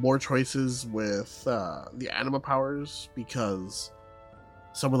more choices with the anima powers, because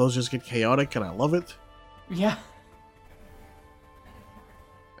some of those just get chaotic and I love it. Yeah.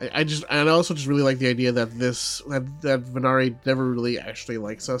 I also just really like the idea that that Venari never really actually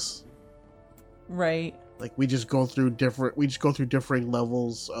likes us. Right. Like we just go through differing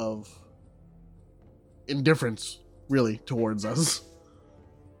levels of indifference, really, towards us.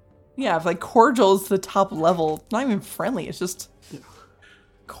 Yeah, if cordial is the top level, not even friendly, it's just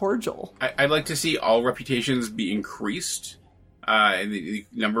cordial. I'd like to see all reputations be increased, in the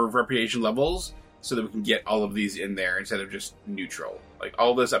number of reputation levels, so that we can get all of these in there instead of just neutral. Like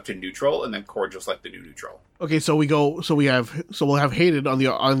all this up to neutral, and then cordial's like the new neutral. Okay, so we'll have hated on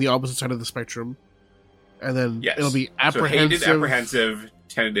the opposite side of the spectrum, and then it'll be apprehensive, so hated, apprehensive,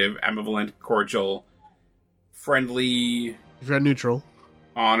 tentative, ambivalent, cordial, friendly. If you're neutral,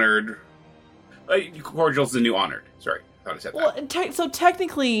 honored. Cordial's the new honored. Sorry, I thought I said that. Well, so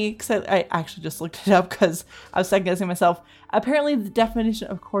technically, because I actually just looked it up because I was second guessing myself. Apparently, the definition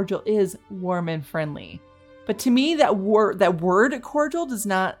of cordial is warm and friendly. But to me, that word cordial does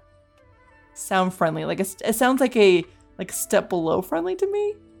not sound friendly. It sounds like a step below friendly to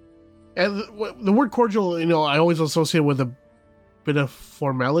me. And the word cordial, I always associate with a bit of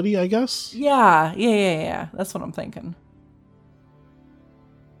formality, I guess. Yeah. That's what I'm thinking.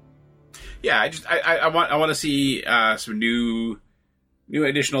 Yeah, I want to see some new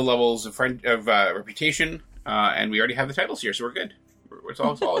additional levels of reputation, and we already have the titles here, so we're good. It's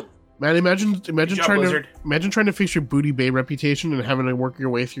all solid. Man, imagine Good job, trying Blizzard. to fix your Booty Bay reputation and having to work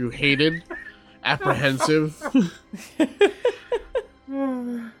your way through hated, apprehensive.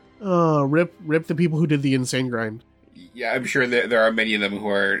 Rip the people who did the insane grind. Yeah, I'm sure there are many of them who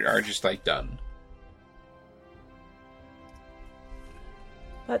are just like done.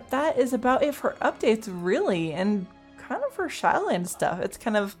 But that is about it for updates, really, and kind of for Shyland stuff. It's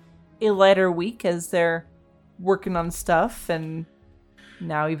kind of a lighter week as they're working on stuff and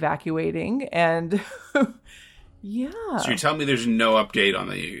now evacuating, and yeah. So you're telling me there's no update on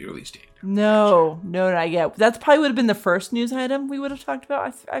the release date? No, not yet. That's probably would have been the first news item we would have talked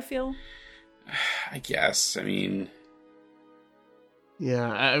about, I feel. I guess. I mean...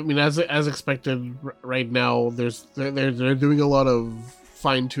 Yeah, I mean, as expected, right now they're doing a lot of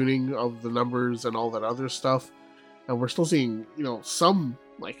fine tuning of the numbers and all that other stuff, and we're still seeing, you know, some,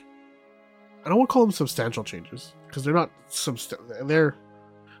 like, I don't want to call them substantial changes because they're not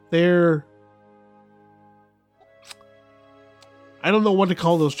they're I don't know what to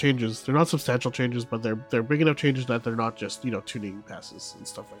call those changes. They're not substantial changes, but they're big enough changes that they're not just, you know, tuning passes and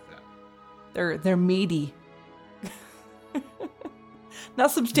stuff like that. They're meaty.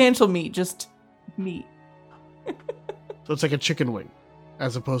 Not substantial meat, just meat. So it's like a chicken wing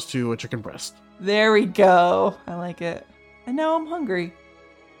as opposed to a chicken breast. There we go. I like it. And now I'm hungry.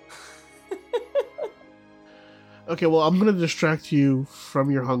 Okay, well, I'm going to distract you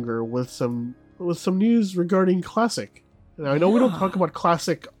from your hunger with some news regarding Classic. Now, I know we don't talk about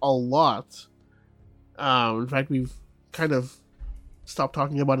Classic a lot. In fact, we've kind of stopped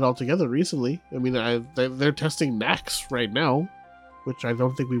talking about it altogether recently. I mean, they're testing Nax right now, which I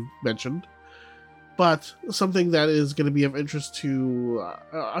don't think we've mentioned. But something that is going to be of interest to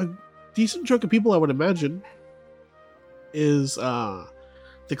a decent chunk of people, I would imagine, is the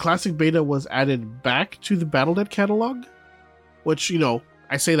Classic Beta was added back to the Battle.net catalog, which, you know,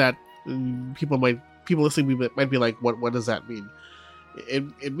 I say that people listening might be like, what does that mean?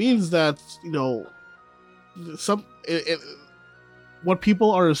 It means that, you know, what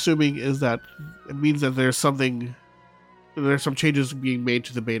people are assuming is that it means that there's some changes being made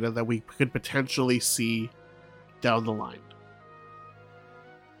to the beta that we could potentially see down the line.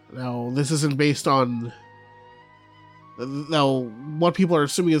 Now, this isn't based on... Now, what people are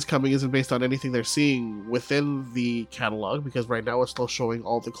assuming is coming isn't based on anything they're seeing within the catalog, because right now it's still showing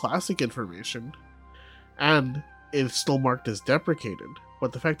all the classic information, and it's still marked as deprecated.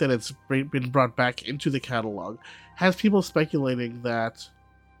 But the fact that it's been brought back into the catalog has people speculating that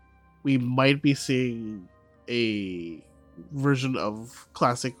we might be seeing a version of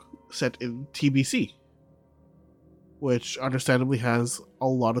Classic set in TBC, which understandably has a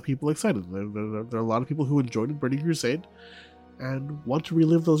lot of people excited. There are a lot of people who enjoyed Burning Crusade and want to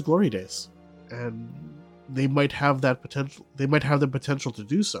relive those glory days, and they might have that potential. They might have the potential to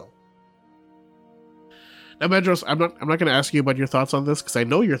do so. Now, Medros, I'm not going to ask you about your thoughts on this because I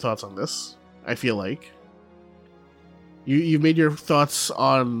know your thoughts on this. I feel like you've made your thoughts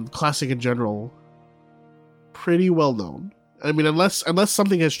on Classic in general pretty well known. I mean, unless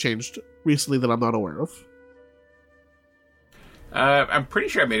something has changed recently that I'm not aware of. I'm pretty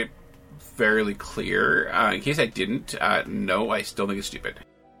sure I made it fairly clear. In case I didn't, no, I still think it's stupid.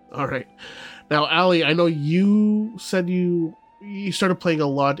 All right. Now, Ali, I know you said you started playing a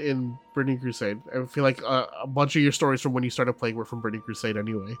lot in Burning Crusade. I feel like a bunch of your stories from when you started playing were from Burning Crusade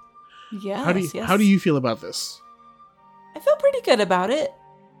anyway. Yes, How do you feel about this? I feel pretty good about it.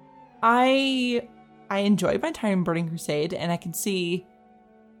 I enjoyed my time in Burning Crusade, and I can see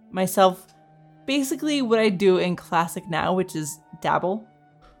myself basically what I do in Classic now, which is dabble.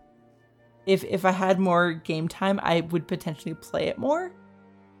 If I had more game time, I would potentially play it more.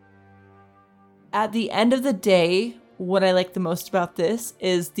 At the end of the day, what I like the most about this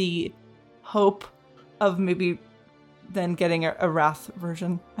is the hope of maybe then getting a Wrath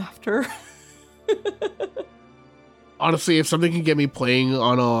version after. Honestly, if something can get me playing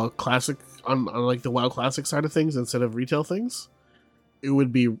on a classic, on like the WoW Classic side of things instead of retail things, it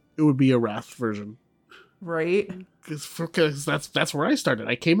would be a Wrath version, right? Because that's where I started.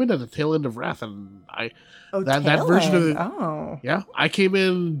 I came in at the tail end of Wrath, and that version of it. Yeah, I came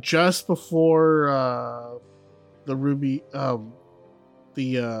in just before the Ruby, what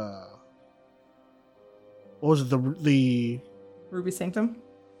was it? The Ruby Sanctum.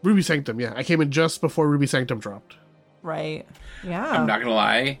 Ruby Sanctum. Yeah, I came in just before Ruby Sanctum dropped. Right. Yeah. I'm not gonna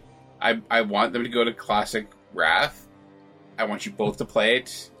lie. I want them to go to Classic Wrath. I want you both to play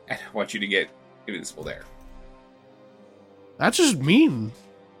it, and I want you to get Invincible there. That's just mean.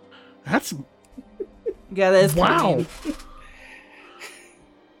 That's yeah. That is wow. Mean.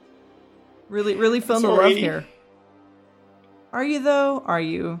 Really feeling the love here. Are you though? Are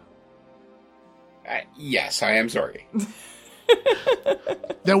you? Yes, I am sorry.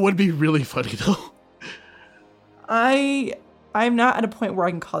 That would be really funny though. I'm not at a point where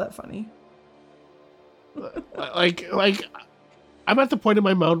I can call that funny. like I'm at the point in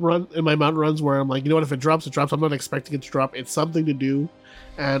my mountain runs where I'm like, you know what, if it drops, it drops. I'm not expecting it to drop. It's something to do,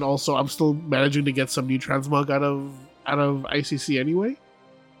 and also I'm still managing to get some new transmog out of ICC anyway,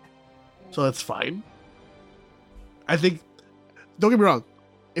 so that's fine. I think, don't get me wrong,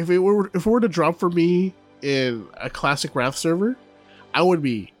 if it were to drop for me in a classic Wrath server, I would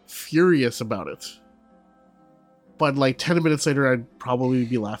be furious about it. But like 10 minutes later, I'd probably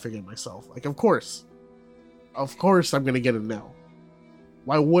be laughing at myself. Like, of course I'm gonna get it now.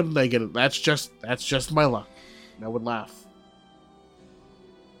 Why wouldn't I get it? That's just my luck. And I would laugh.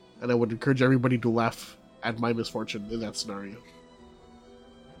 And I would encourage everybody to laugh at my misfortune in that scenario.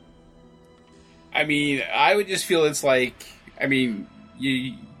 I mean, I would just feel it's like, I mean,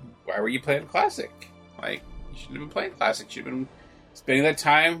 why were you playing Classic? Like, you shouldn't have been playing Classic. You should have been spending that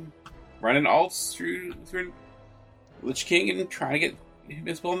time running alts through Lich King and trying to get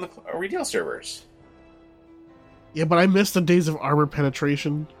Invincible on the retail servers. Yeah, but I missed the days of armor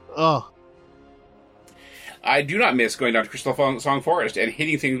penetration. Ugh. I do not miss going down to Crystal Song Forest and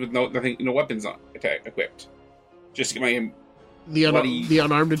hitting things with no weapons equipped. Just to get my the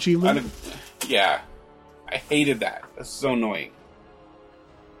unarmed achievement. Yeah, I hated that. That's so annoying.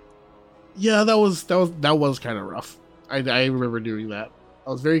 Yeah, that was kind of rough. I remember doing that. I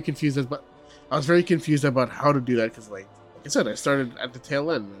was very confused about how to do that because, like I said, I started at the tail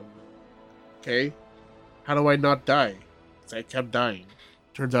end. Okay, how do I not die? Because I kept dying.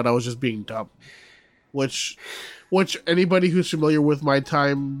 Turns out I was just being dumb. Which anybody who's familiar with my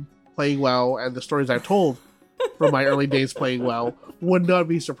time playing WoW and the stories I've told from my early days playing WoW would not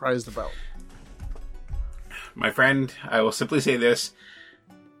be surprised about. My friend, I will simply say this.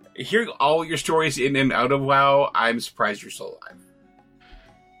 Hearing all your stories in and out of WoW, I'm surprised you're still alive.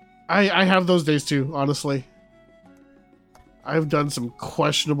 I have those days too, honestly. I've done some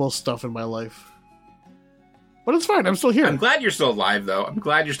questionable stuff in my life. But it's fine, I'm still here. I'm glad you're still alive, though. I'm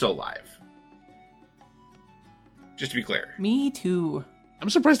glad you're still alive. Just to be clear. Me too. I'm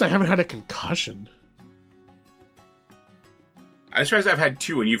surprised I haven't had a concussion. I'm surprised I've had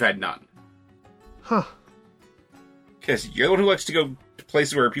 2 and you've had none. Huh. Because you're the one who likes to go to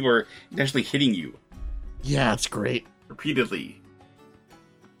places where people are intentionally hitting you. Yeah, it's great. Repeatedly.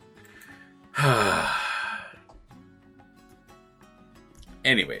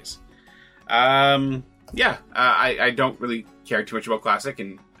 Anyways. I don't really care too much about Classic,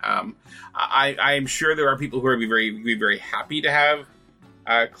 and I'm sure there are people who are be very happy to have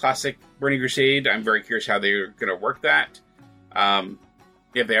Classic Burning Crusade. I'm very curious how they're going to work that.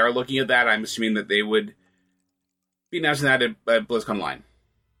 If they are looking at that, I'm assuming that they would be announcing that at BlizzCon Line.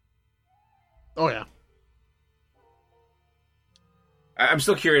 Oh, yeah. I'm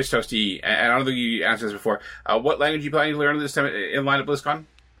still curious, Toasty, and I don't think you answered this before. What language are you planning to learn this time in line at BlizzCon?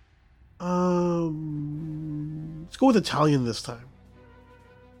 Let's go with Italian this time.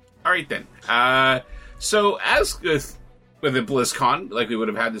 All right, then. So, as with the BlizzCon, like we would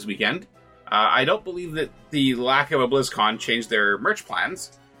have had this weekend, I don't believe that the lack of a BlizzCon changed their merch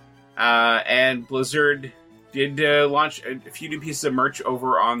plans. And Blizzard did launch a few new pieces of merch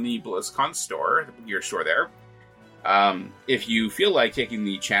over on the BlizzCon store, the gear store there. If you feel like taking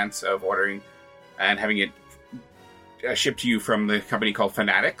the chance of ordering and having it shipped to you from the company called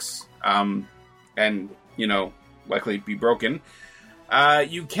Fanatics, and, likely be broken,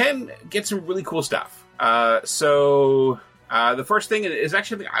 you can get some really cool stuff. So the first thing is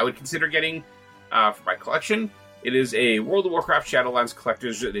actually something I would consider getting for my collection. It is a World of Warcraft Shadowlands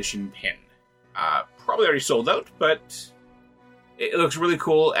Collector's Edition pin. Probably already sold out, but it looks really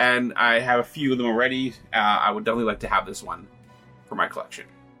cool, and I have a few of them already. I would definitely like to have this one for my collection.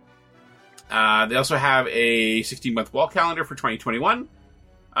 They also have a 16-month wall calendar for 2021.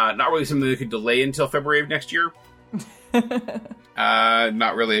 Not really something they could delay until February of next year.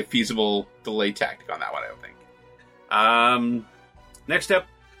 Not really a feasible delay tactic on that one, I don't think. Next up,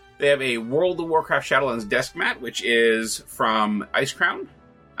 they have a World of Warcraft Shadowlands desk mat, which is from Icecrown.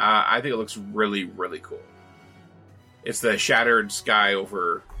 I think it looks really, really cool. It's the shattered sky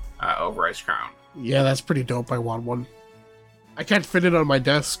over Icecrown. Yeah, that's pretty dope. I want one. I can't fit it on my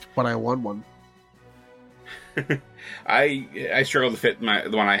desk, but I want one. I struggle to fit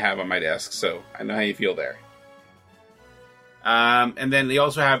the one I have on my desk, so I know how you feel there. And then they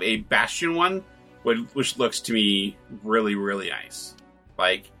also have a Bastion one, which looks to me really, really nice.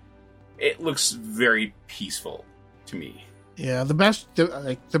 Like, it looks very peaceful to me. Yeah, the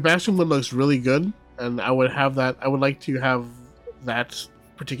Bastion one looks really good, and I would have that. I would like to have that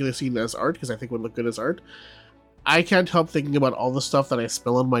particularly seen as art, because I think would look good as art. I can't help thinking about all the stuff that I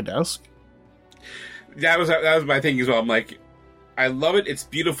spill on my desk. That was my thing as well. I'm like, I love it. It's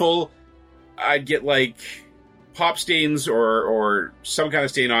beautiful. I'd get like pop stains or some kind of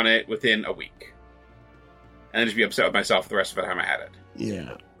stain on it within a week, and then just be upset with myself the rest of the time I had it.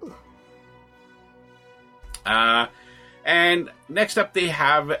 Yeah. And next up, they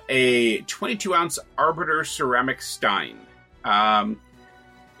have a 22-ounce Arbiter ceramic stein.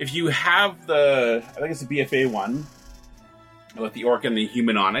 If you have the, I think it's the BFA one, with the orc and the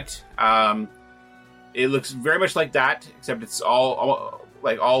human on it, it looks very much like that, except it's all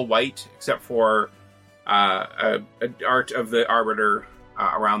white, except for a art of the Arbiter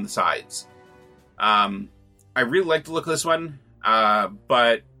around the sides. I really like the look of this one,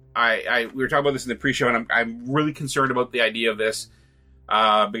 but we were talking about this in the pre-show, and I'm really concerned about the idea of this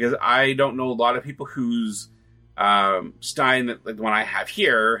because I don't know a lot of people whose stein, like the one I have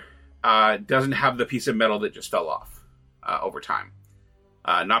here, doesn't have the piece of metal that just fell off over time.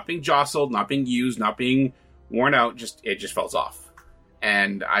 Not being jostled, not being used, not being worn out, it just falls off.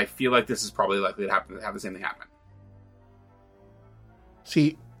 And I feel like this is probably likely to have the same thing happen.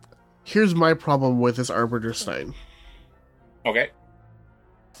 See, here's my problem with this Arbiter stein. Okay.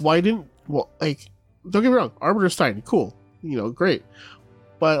 Don't get me wrong, Arbiter stein, cool. Great.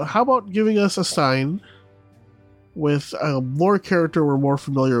 But how about giving us a stein with a lore character we're more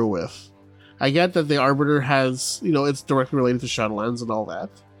familiar with? I get that the Arbiter has, it's directly related to Shadowlands and all that.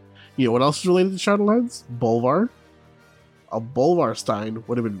 You know what else is related to Shadowlands? Bolvar. A Bolvar stein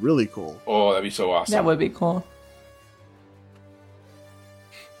would have been really cool. Oh, that'd be so awesome. That would be cool.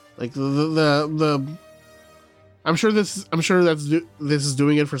 Like the I'm sure this is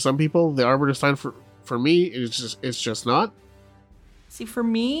doing it for some people. The Arbiter stein for me, it's just not. See, for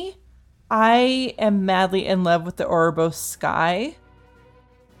me, I am madly in love with the Ouroboros sky.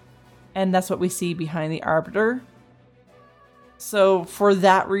 And that's what we see behind the Arbiter. So for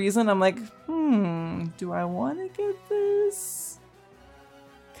that reason, I'm like, do I want to get this?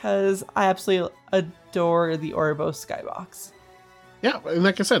 Because I absolutely adore the Ouroboros skybox. Yeah, and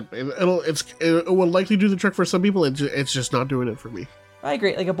like I said, it will likely do the trick for some people. It's just not doing it for me. I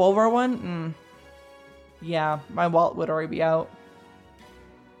agree. Like a Bolvar one, yeah, my wallet would already be out.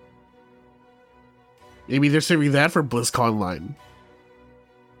 Maybe they're saving that for BlizzCon line.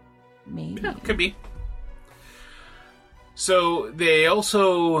 Maybe. Yeah, could be. So they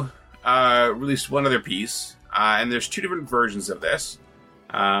also released one other piece, and there's two different versions of this.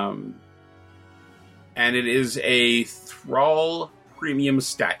 And it is a Thrall premium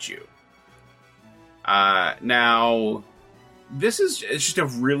statue. Now, this is just a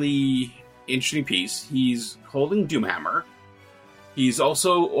really interesting piece. He's holding Doomhammer. He's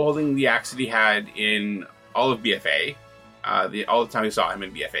also holding the axe that he had in all of BFA. All the time we saw him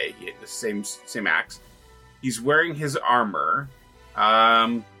in BFA, he had the same axe. He's wearing his armor.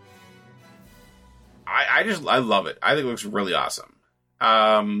 I love it. I think it looks really awesome.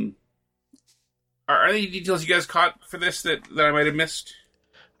 Are there any details you guys caught for this that I might have missed?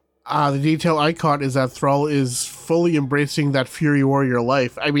 The detail I caught is that Thrall is fully embracing that Fury Warrior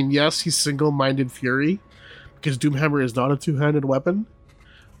life. I mean, yes, he's single-minded Fury, because Doomhammer is not a two-handed weapon,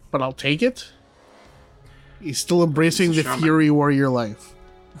 but I'll take it. He's still embracing the Fury Warrior life.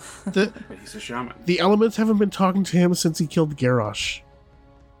 But he's a shaman. The elements haven't been talking to him since he killed Garrosh.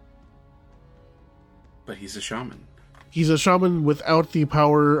 But he's a shaman. He's a shaman without the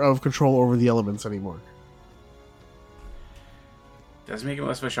power of control over the elements anymore. Doesn't make him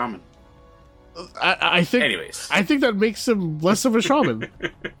less of a shaman. I think. Anyways, I think that makes him less of a shaman.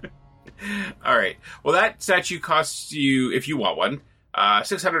 All right. Well, that statue costs you, if you want one,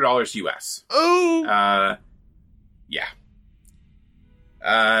 $600 US. Oh. Yeah.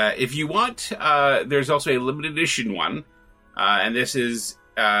 If you want, there's also a limited edition one, and this is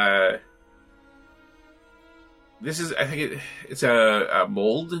I think it's a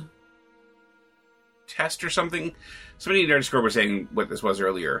mold test or something. Somebody in Discord was saying what this was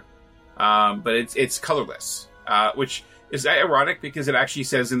earlier, but it's colorless, which is ironic because it actually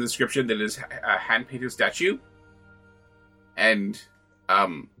says in the description that it is a hand-painted statue, and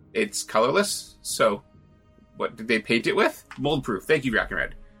it's colorless. So, what did they paint it with? Mold proof. Thank you, Draken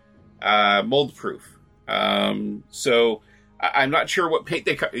Red. Mold proof. So I'm not sure what paint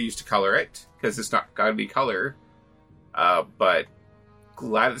they used to color it because it's not got to be color. But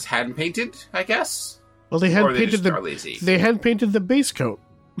glad it's hand painted, I guess. Well, they hand painted they hand painted the base coat.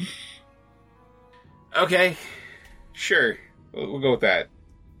 Okay, sure, we'll go with that.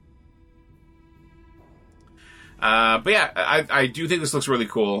 But yeah, I do think this looks really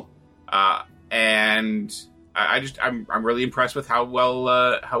cool, and I'm really impressed with how well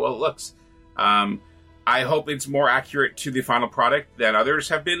it looks. I hope it's more accurate to the final product than others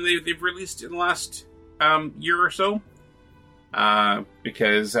have been they've released in the last year or so.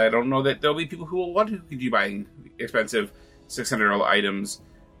 Because I don't know that there'll be people who will want to continue buying expensive $600 items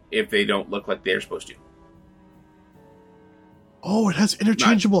if they don't look like they're supposed to. Oh, it has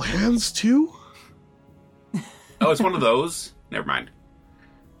interchangeable hands too? Oh, it's one of those? Never mind.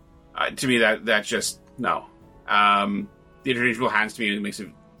 To me, that's just no. The interchangeable hands to me makes it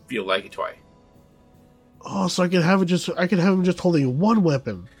feel like a toy. Oh, so I could have him just holding one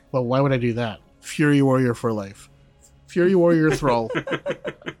weapon. But why would I do that? Fury Warrior for life. Fury Warrior Thrall.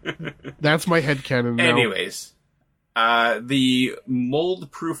 That's my headcanon now. Anyways, the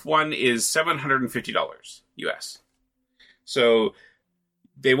mold-proof one is $750 US. So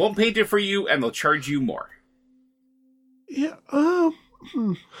they won't paint it for you, and they'll charge you more. Yeah.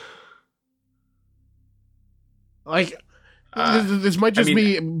 Like this might just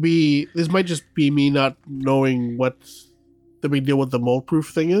this might just be me not knowing what the big deal with the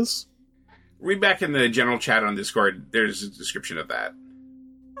mold-proof thing is. Read back in the general chat on Discord. There's a description of that.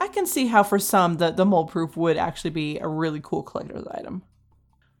 I can see how for some the mold proof would actually be a really cool collector's item.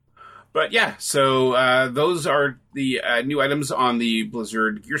 But yeah, so those are the new items on the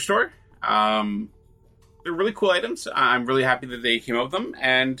Blizzard Gear Store. They're really cool items. I'm really happy that they came out with them,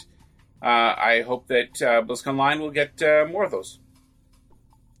 and I hope that BlizzConline will get more of those.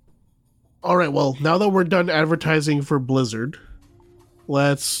 All right, well, now that we're done advertising for Blizzard,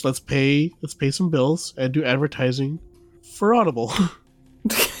 let's pay some bills and do advertising for Audible.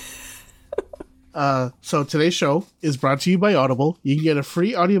 So today's show is brought to you by Audible. You can get a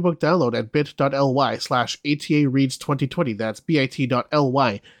free audiobook download at bit.ly/ATAReads2020. That's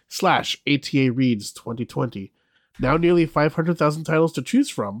bit.ly/ATAReads2020. Now nearly 500,000 titles to choose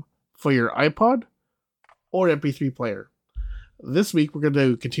from for your iPod or MP3 player. This week we're going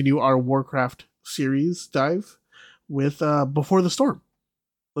to continue our Warcraft series dive with Before the Storm.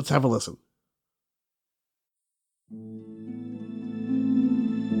 Let's have a listen.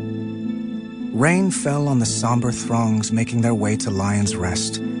 Rain fell on the somber throngs making their way to Lion's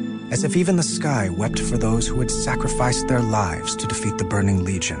Rest, as if even the sky wept for those who had sacrificed their lives to defeat the Burning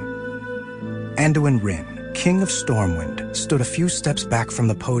Legion. Anduin Wrynn, King of Stormwind, stood a few steps back from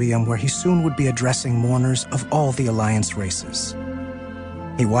the podium where he soon would be addressing mourners of all the Alliance races.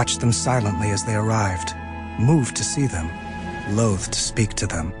 He watched them silently as they arrived, moved to see them, loath to speak to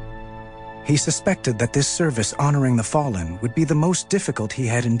them. He suspected that this service honoring the fallen would be the most difficult he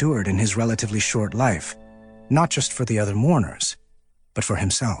had endured in his relatively short life, not just for the other mourners, but for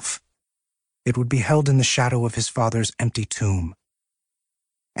himself. It would be held in the shadow of his father's empty tomb.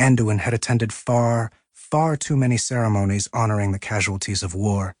 Anduin had attended far, far too many ceremonies honoring the casualties of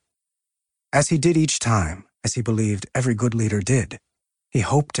war. As he did each time, as he believed every good leader did, he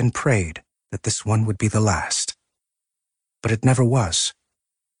hoped and prayed that this one would be the last. But it never was.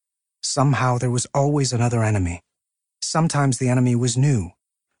 Somehow there was always another enemy. Sometimes the enemy was new,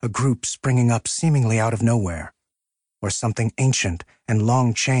 a group springing up seemingly out of nowhere, or something ancient and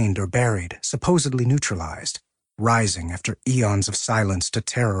long-chained or buried, supposedly neutralized, rising after eons of silence to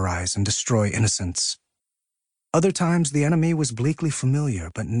terrorize and destroy innocents. Other times the enemy was bleakly familiar,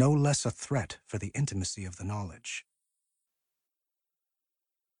 but no less a threat for the intimacy of the knowledge.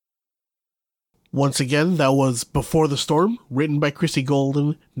 Once again, that was Before the Storm, written by Chrissy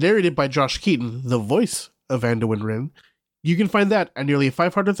Golden, narrated by Josh Keaton, the voice of Anduin Wrynn. You can find that and nearly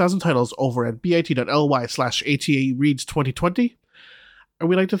 500,000 titles over at bit.ly/ATAReads2020. And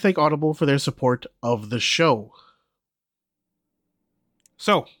we'd like to thank Audible for their support of the show.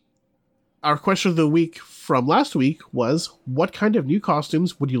 So, our question of the week from last week was, what kind of new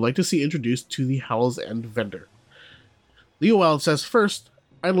costumes would you like to see introduced to the Hallow's End vendor? Leo Wild says, first,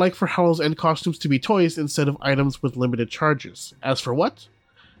 I'd like for Hallow's End costumes to be toys instead of items with limited charges. As for what?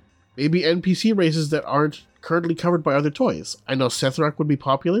 Maybe NPC races that aren't currently covered by other toys. I know Sethrak would be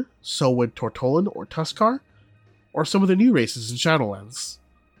popular, so would Tortolan or Tuskar, or some of the new races in Shadowlands.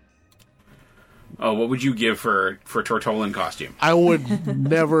 Oh, what would you give for Tortolan costume? I would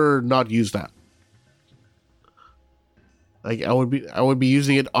never not use that. Like I would be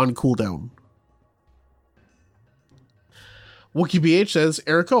using it on cooldown. Wookie BH says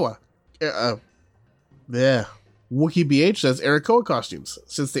Arakoa. Wookie BH says Arakoa costumes,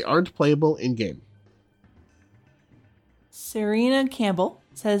 since they aren't playable in-game. Serena Campbell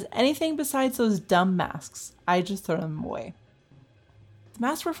says anything besides those dumb masks. I just throw them away. The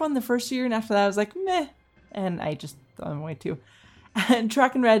masks were fun the first year, and after that I was like, meh. And I just throw them away too. And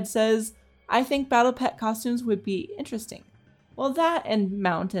Track and Red says, I think battle pet costumes would be interesting. Well, that and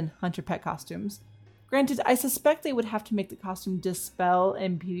mount and hunter pet costumes. Granted, I suspect they would have to make the costume dispel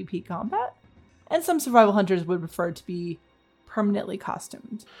in PvP combat, and some survival hunters would prefer to be permanently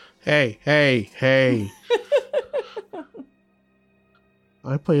costumed. Hey.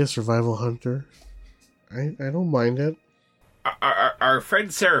 I play a survival hunter. I don't mind it. Our friend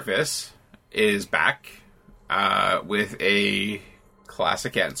Seraphis is back with a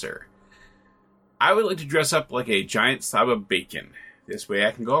classic answer. I would like to dress up like a giant slab of bacon. This way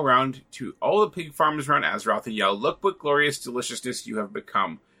I can go around to all the pig farms around Azeroth and yell, "Look what glorious deliciousness you have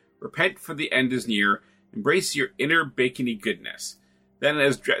become. Repent, for the end is near. Embrace your inner bacony goodness." Then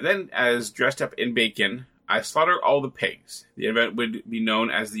as dressed up in bacon, I slaughter all the pigs. The event would be known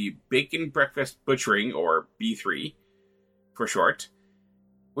as the Bacon Breakfast Butchering, or B3 for short.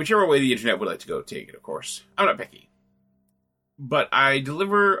 Whichever way the internet would like to go take it, of course. I'm not picky. But I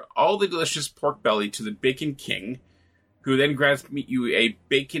deliver all the delicious pork belly to the Bacon King, who then grants you a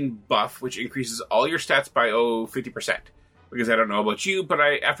bacon buff, which increases all your stats by 50%. Because I don't know about you, but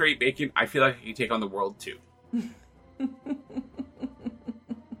after I eat bacon, I feel like I can take on the world too.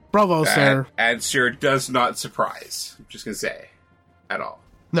 Bravo, sir. That answer does not surprise. I'm just going to say. At all.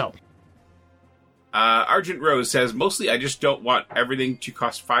 No. Argent Rose says, mostly I just don't want everything to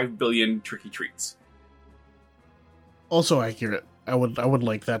cost 5 billion tricky treats. Also accurate. I would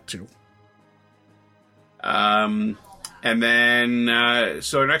like that too. And then,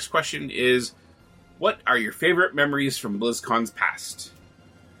 so our next question is, what are your favorite memories from BlizzCon's past?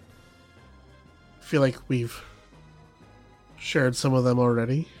 I feel like we've shared some of them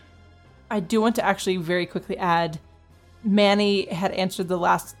already. I do want to actually very quickly add, Manny had answered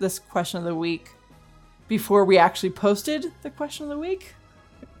this question of the week before we actually posted the question of the week,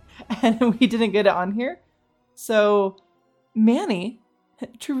 and we didn't get it on here. So Manny,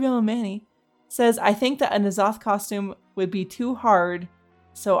 Trivial Manny, says, I think that a N'Zoth costume would be too hard,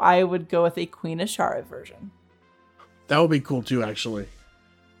 so I would go with a Queen Ashara version. That would be cool too, actually.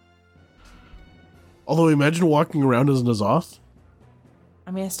 Although imagine walking around as N'Zoth.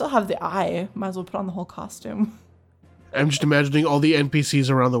 I mean, I still have the eye. Might as well put on the whole costume. I'm just imagining all the NPCs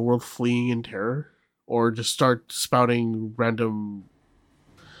around the world fleeing in terror, or just start spouting random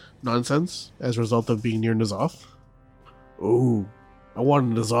nonsense as a result of being near N'Zoth. Ooh, I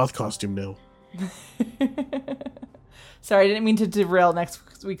want a N'Zoth costume now. Sorry, I didn't mean to derail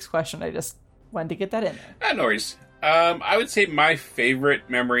next week's question. I just wanted to get that in there. No worries. I would say my favorite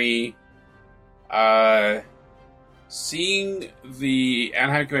memory, seeing the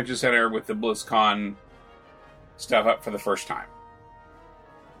Anaheim Convention Center with the BlizzCon stuff up for the first time.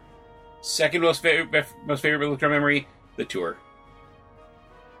 Second most favorite BlizzCon memory, the tour.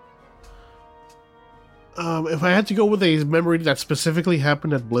 If I had to go with a memory that specifically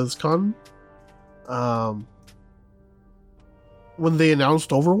happened at BlizzCon, when they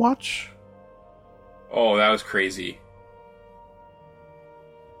announced Overwatch. Oh, that was crazy.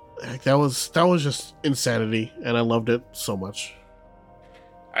 Heck, that was just insanity, and I loved it so much.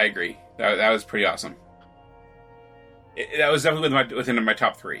 I agree. That was pretty awesome. That was definitely within my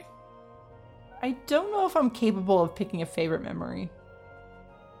top 3. I don't know if I'm capable of picking a favorite memory.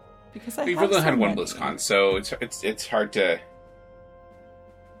 Because We've only had one BlizzCon, so it's hard to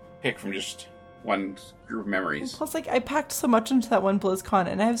pick from just one group of memories. Plus, I packed so much into that one BlizzCon,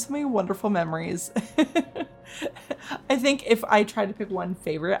 and I have so many wonderful memories. I think if I tried to pick one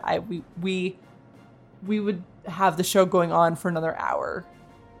favorite, we would have the show going on for another hour.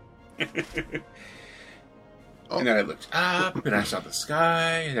 And then I looked up, and I saw the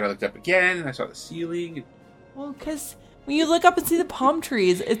sky, and then I looked up again, and I saw the ceiling. Well, because when you look up and see the palm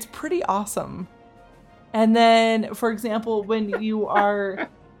trees, it's pretty awesome. And then, for example, when you are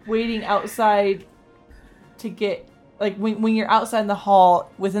waiting outside to get, when you're outside in the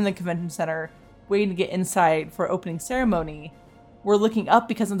hall within the convention center, waiting to get inside for opening ceremony, we're looking up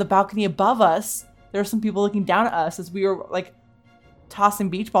because on the balcony above us, there are some people looking down at us as we were, tossing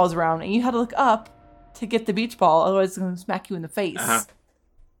beach balls around, and you had to look up to get the beach ball, otherwise it's going to smack you in the face. Uh-huh.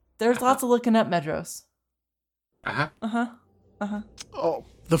 There's lots of looking up, Medros. Oh,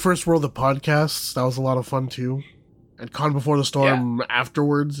 the first World of Podcasts, that was a lot of fun too. And Con Before the Storm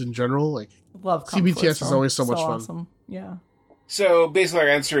afterwards in general. Love Con CBTS Before the is Storm. always so much fun. Awesome. Yeah. So basically our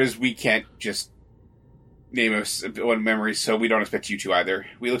answer is we can't just name one memory, so we don't expect you to either.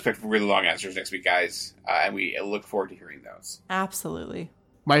 We expect really long answers next week, guys, and we look forward to hearing those. Absolutely.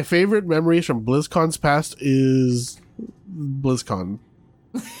 My favorite memories from BlizzCon's past is BlizzCon.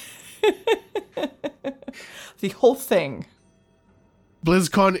 The whole thing.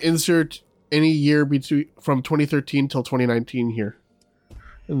 BlizzCon insert any year from 2013 till 2019 here.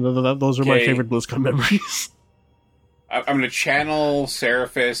 And those are my favorite BlizzCon memories. I'm going to channel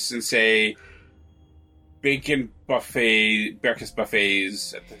Seraphis and say bacon buffet, breakfast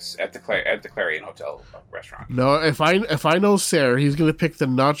buffets at the Clarion Hotel restaurant. No, if I know Sarah, he's gonna pick the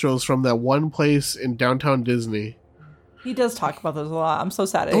nachos from that one place in downtown Disney. He does talk about those a lot. I'm so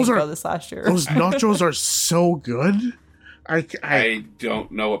sad I didn't go this last year. Those nachos are so good. I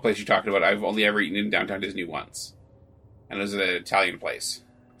don't know what place you're talking about. I've only ever eaten in downtown Disney once, and it was an Italian place.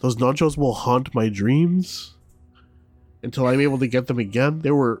 Those nachos will haunt my dreams until I'm able to get them again. They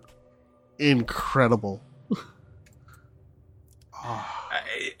were incredible.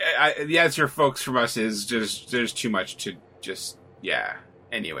 The answer, folks, from us is just there's too much to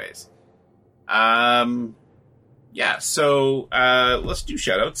Anyways, So let's do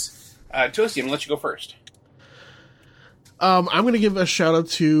shoutouts. Toasty, I'm gonna let you go first. I'm gonna give a shout out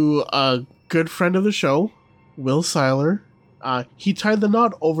to a good friend of the show, Will Seiler. He tied the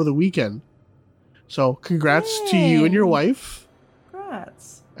knot over the weekend, so congrats to you and your wife.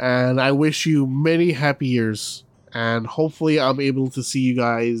 Congrats. And I wish you many happy years. And hopefully I'm able to see you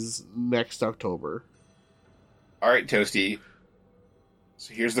guys next October. All right, Toasty.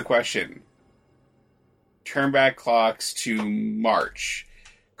 So here's the question. Turn back clocks to March.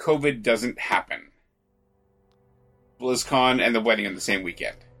 COVID doesn't happen. BlizzCon and the wedding on the same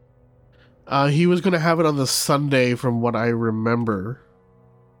weekend. He was going to have it on the Sunday from what I remember.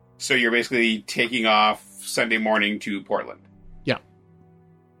 So you're basically taking off Sunday morning to Portland? Yeah.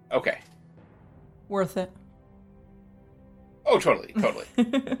 Okay. Worth it. Oh, totally.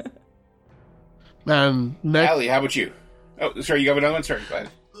 And Allie, how about you? Oh, sorry, you got another one? Sorry, go ahead.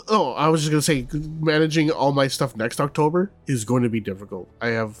 Oh, I was just going to say, managing all my stuff next October is going to be difficult. I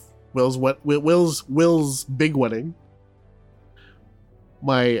have Will's big wedding.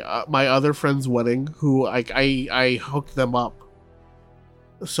 My other friend's wedding, who I hooked them up.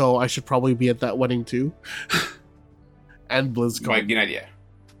 So I should probably be at that wedding too. And BlizzCon. Might be an idea.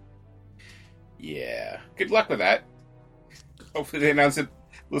 Yeah. Good luck with that. Hopefully they announce it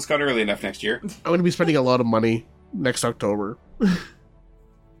BlizzCon early enough next year. I'm going to be spending a lot of money next October.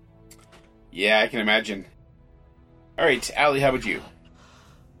 Yeah, I can imagine. All right, Allie, how about you?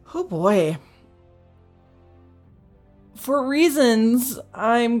 Oh boy. For reasons,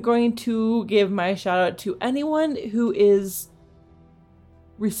 I'm going to give my shout out to anyone who is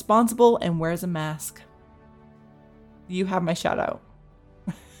responsible and wears a mask. You have my shout out.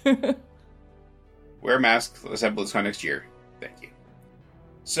 Wear a mask. Let's have BlizzCon next year. Thank you.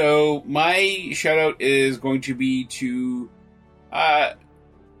 So my shout out is going to be to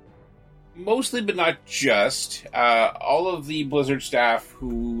mostly, but not just, all of the Blizzard staff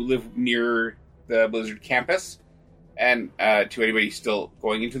who live near the Blizzard campus, and to anybody still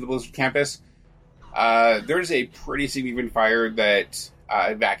going into the Blizzard campus. There's a pretty significant fire that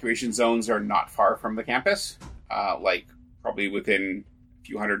evacuation zones are not far from the campus, like probably within a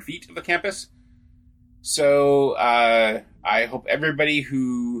few hundred feet of the campus. So I hope everybody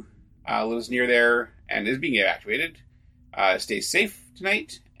who lives near there and is being evacuated stays safe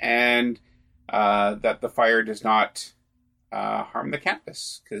tonight, and that the fire does not harm the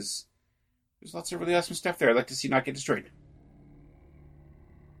campus, because there's lots of really awesome stuff there I'd like to see not get destroyed.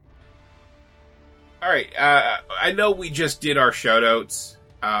 All right, I know we just did our shout-outs,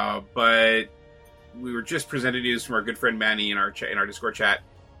 but we were just presented news from our good friend Manny in our Discord chat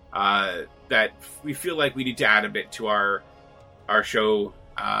that we feel like we need to add a bit to our show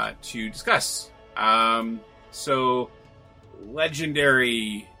to discuss. So,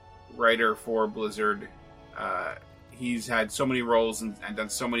 legendary writer for Blizzard. He's had so many roles and done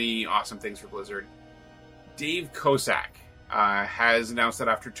so many awesome things for Blizzard. Dave Kosak has announced that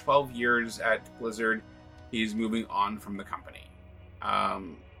after 12 years at Blizzard, he's moving on from the company.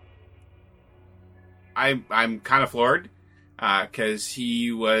 I'm kind of floored because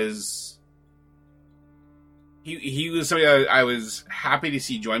he was somebody I was happy to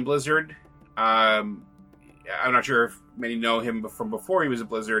see join Blizzard. I'm not sure if many know him from before he was at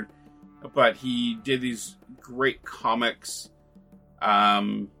Blizzard, but he did these great comics,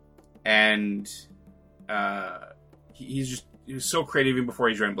 and he was so creative even before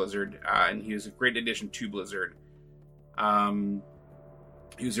he joined Blizzard, and he was a great addition to Blizzard.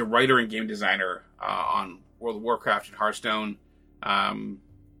 He was a writer and game designer on World of Warcraft and Hearthstone. An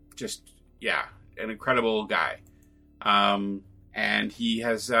incredible guy. And he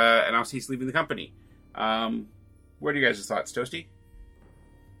has announced he's leaving the company. What are you guys' thoughts, Toasty?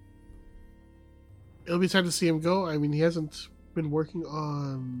 It'll be sad to see him go. I mean, he hasn't been working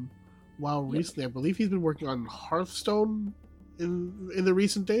on WoW recently. I believe he's been working on Hearthstone in the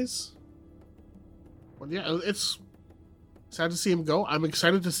recent days. But yeah, it's sad to see him go. I'm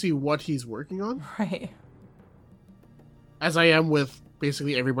excited to see what he's working on. Right. As I am with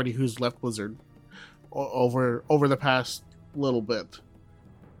basically everybody who's left Blizzard. over the past little bit.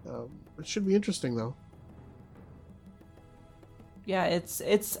 It should be interesting, though. Yeah,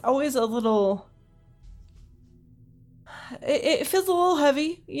 it's always a little... It feels a little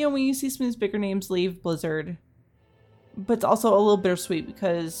heavy, when you see some of these bigger names leave Blizzard. But it's also a little bittersweet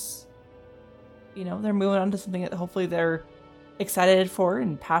because, they're moving on to something that hopefully they're excited for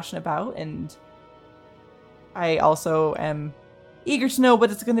and passionate about. And I also am eager to know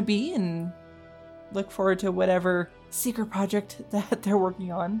what it's going to be and look forward to whatever secret project that they're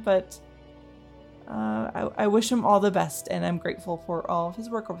working on. But I wish him all the best, and I'm grateful for all of his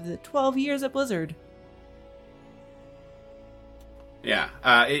work over the 12 years at Blizzard. Yeah,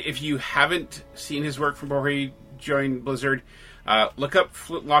 if you haven't seen his work from before he joined Blizzard, look up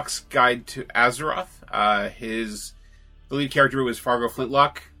Flintlock's Guide to Azeroth. The lead character was Fargo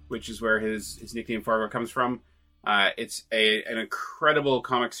Flintlock, which is where his nickname Fargo comes from. It's an incredible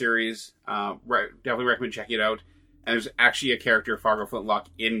comic series. Definitely recommend checking it out. And there's actually a character, Fargo Flintlock,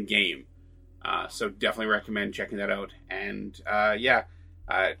 in game. So definitely recommend checking that out. And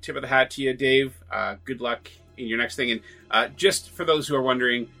tip of the hat to you, Dave. Good luck in your next thing. And just for those who are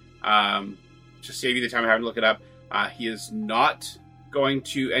wondering, to save you the time of having to look it up, he is not going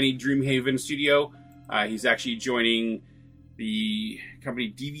to any Dreamhaven studio. He's actually joining the company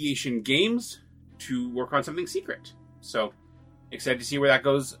Deviation Games to work on something secret. So excited to see where that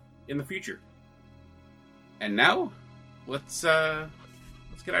goes in the future. And now, let's get out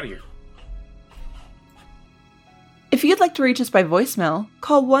of here. If you'd like to reach us by voicemail,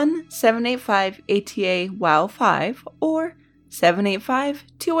 call 1-785-ATA-WOW5 or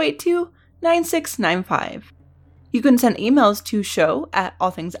 785-282-9695. You can send emails to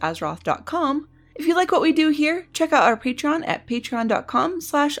show@allthingsazeroth.com. If you like what we do here, check out our Patreon at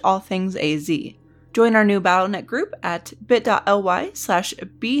patreon.com/allthingsaz. Join our new Battle.net group at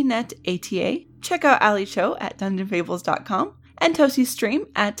bit.ly/bnetata. Check out Ali's show at dungeonfables.com and Toasty's stream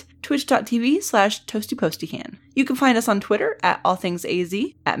at twitch.tv/toastypostycan. You can find us on Twitter at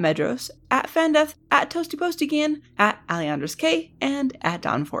allthingsaz, at Medros, at Fandeth, at toastypostycan, at AleandrasK, and at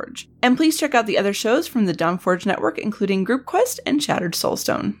Dawnforge. And please check out the other shows from the Dawnforge network, including Group Quest and Shattered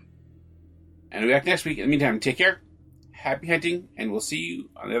Soulstone. And we'll be back next week. In the meantime, take care, happy hunting, and we'll see you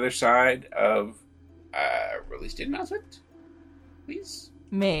on the other side of release date announcement. Please?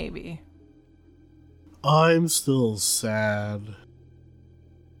 Maybe. I'm still sad.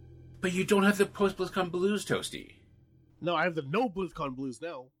 But you don't have the post-BlizzCon blues, Toasty. No, I have the no BlizzCon blues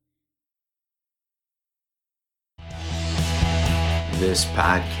now. This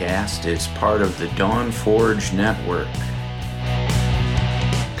podcast is part of the Dawnforge Network.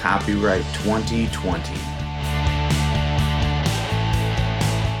 Copyright 2020.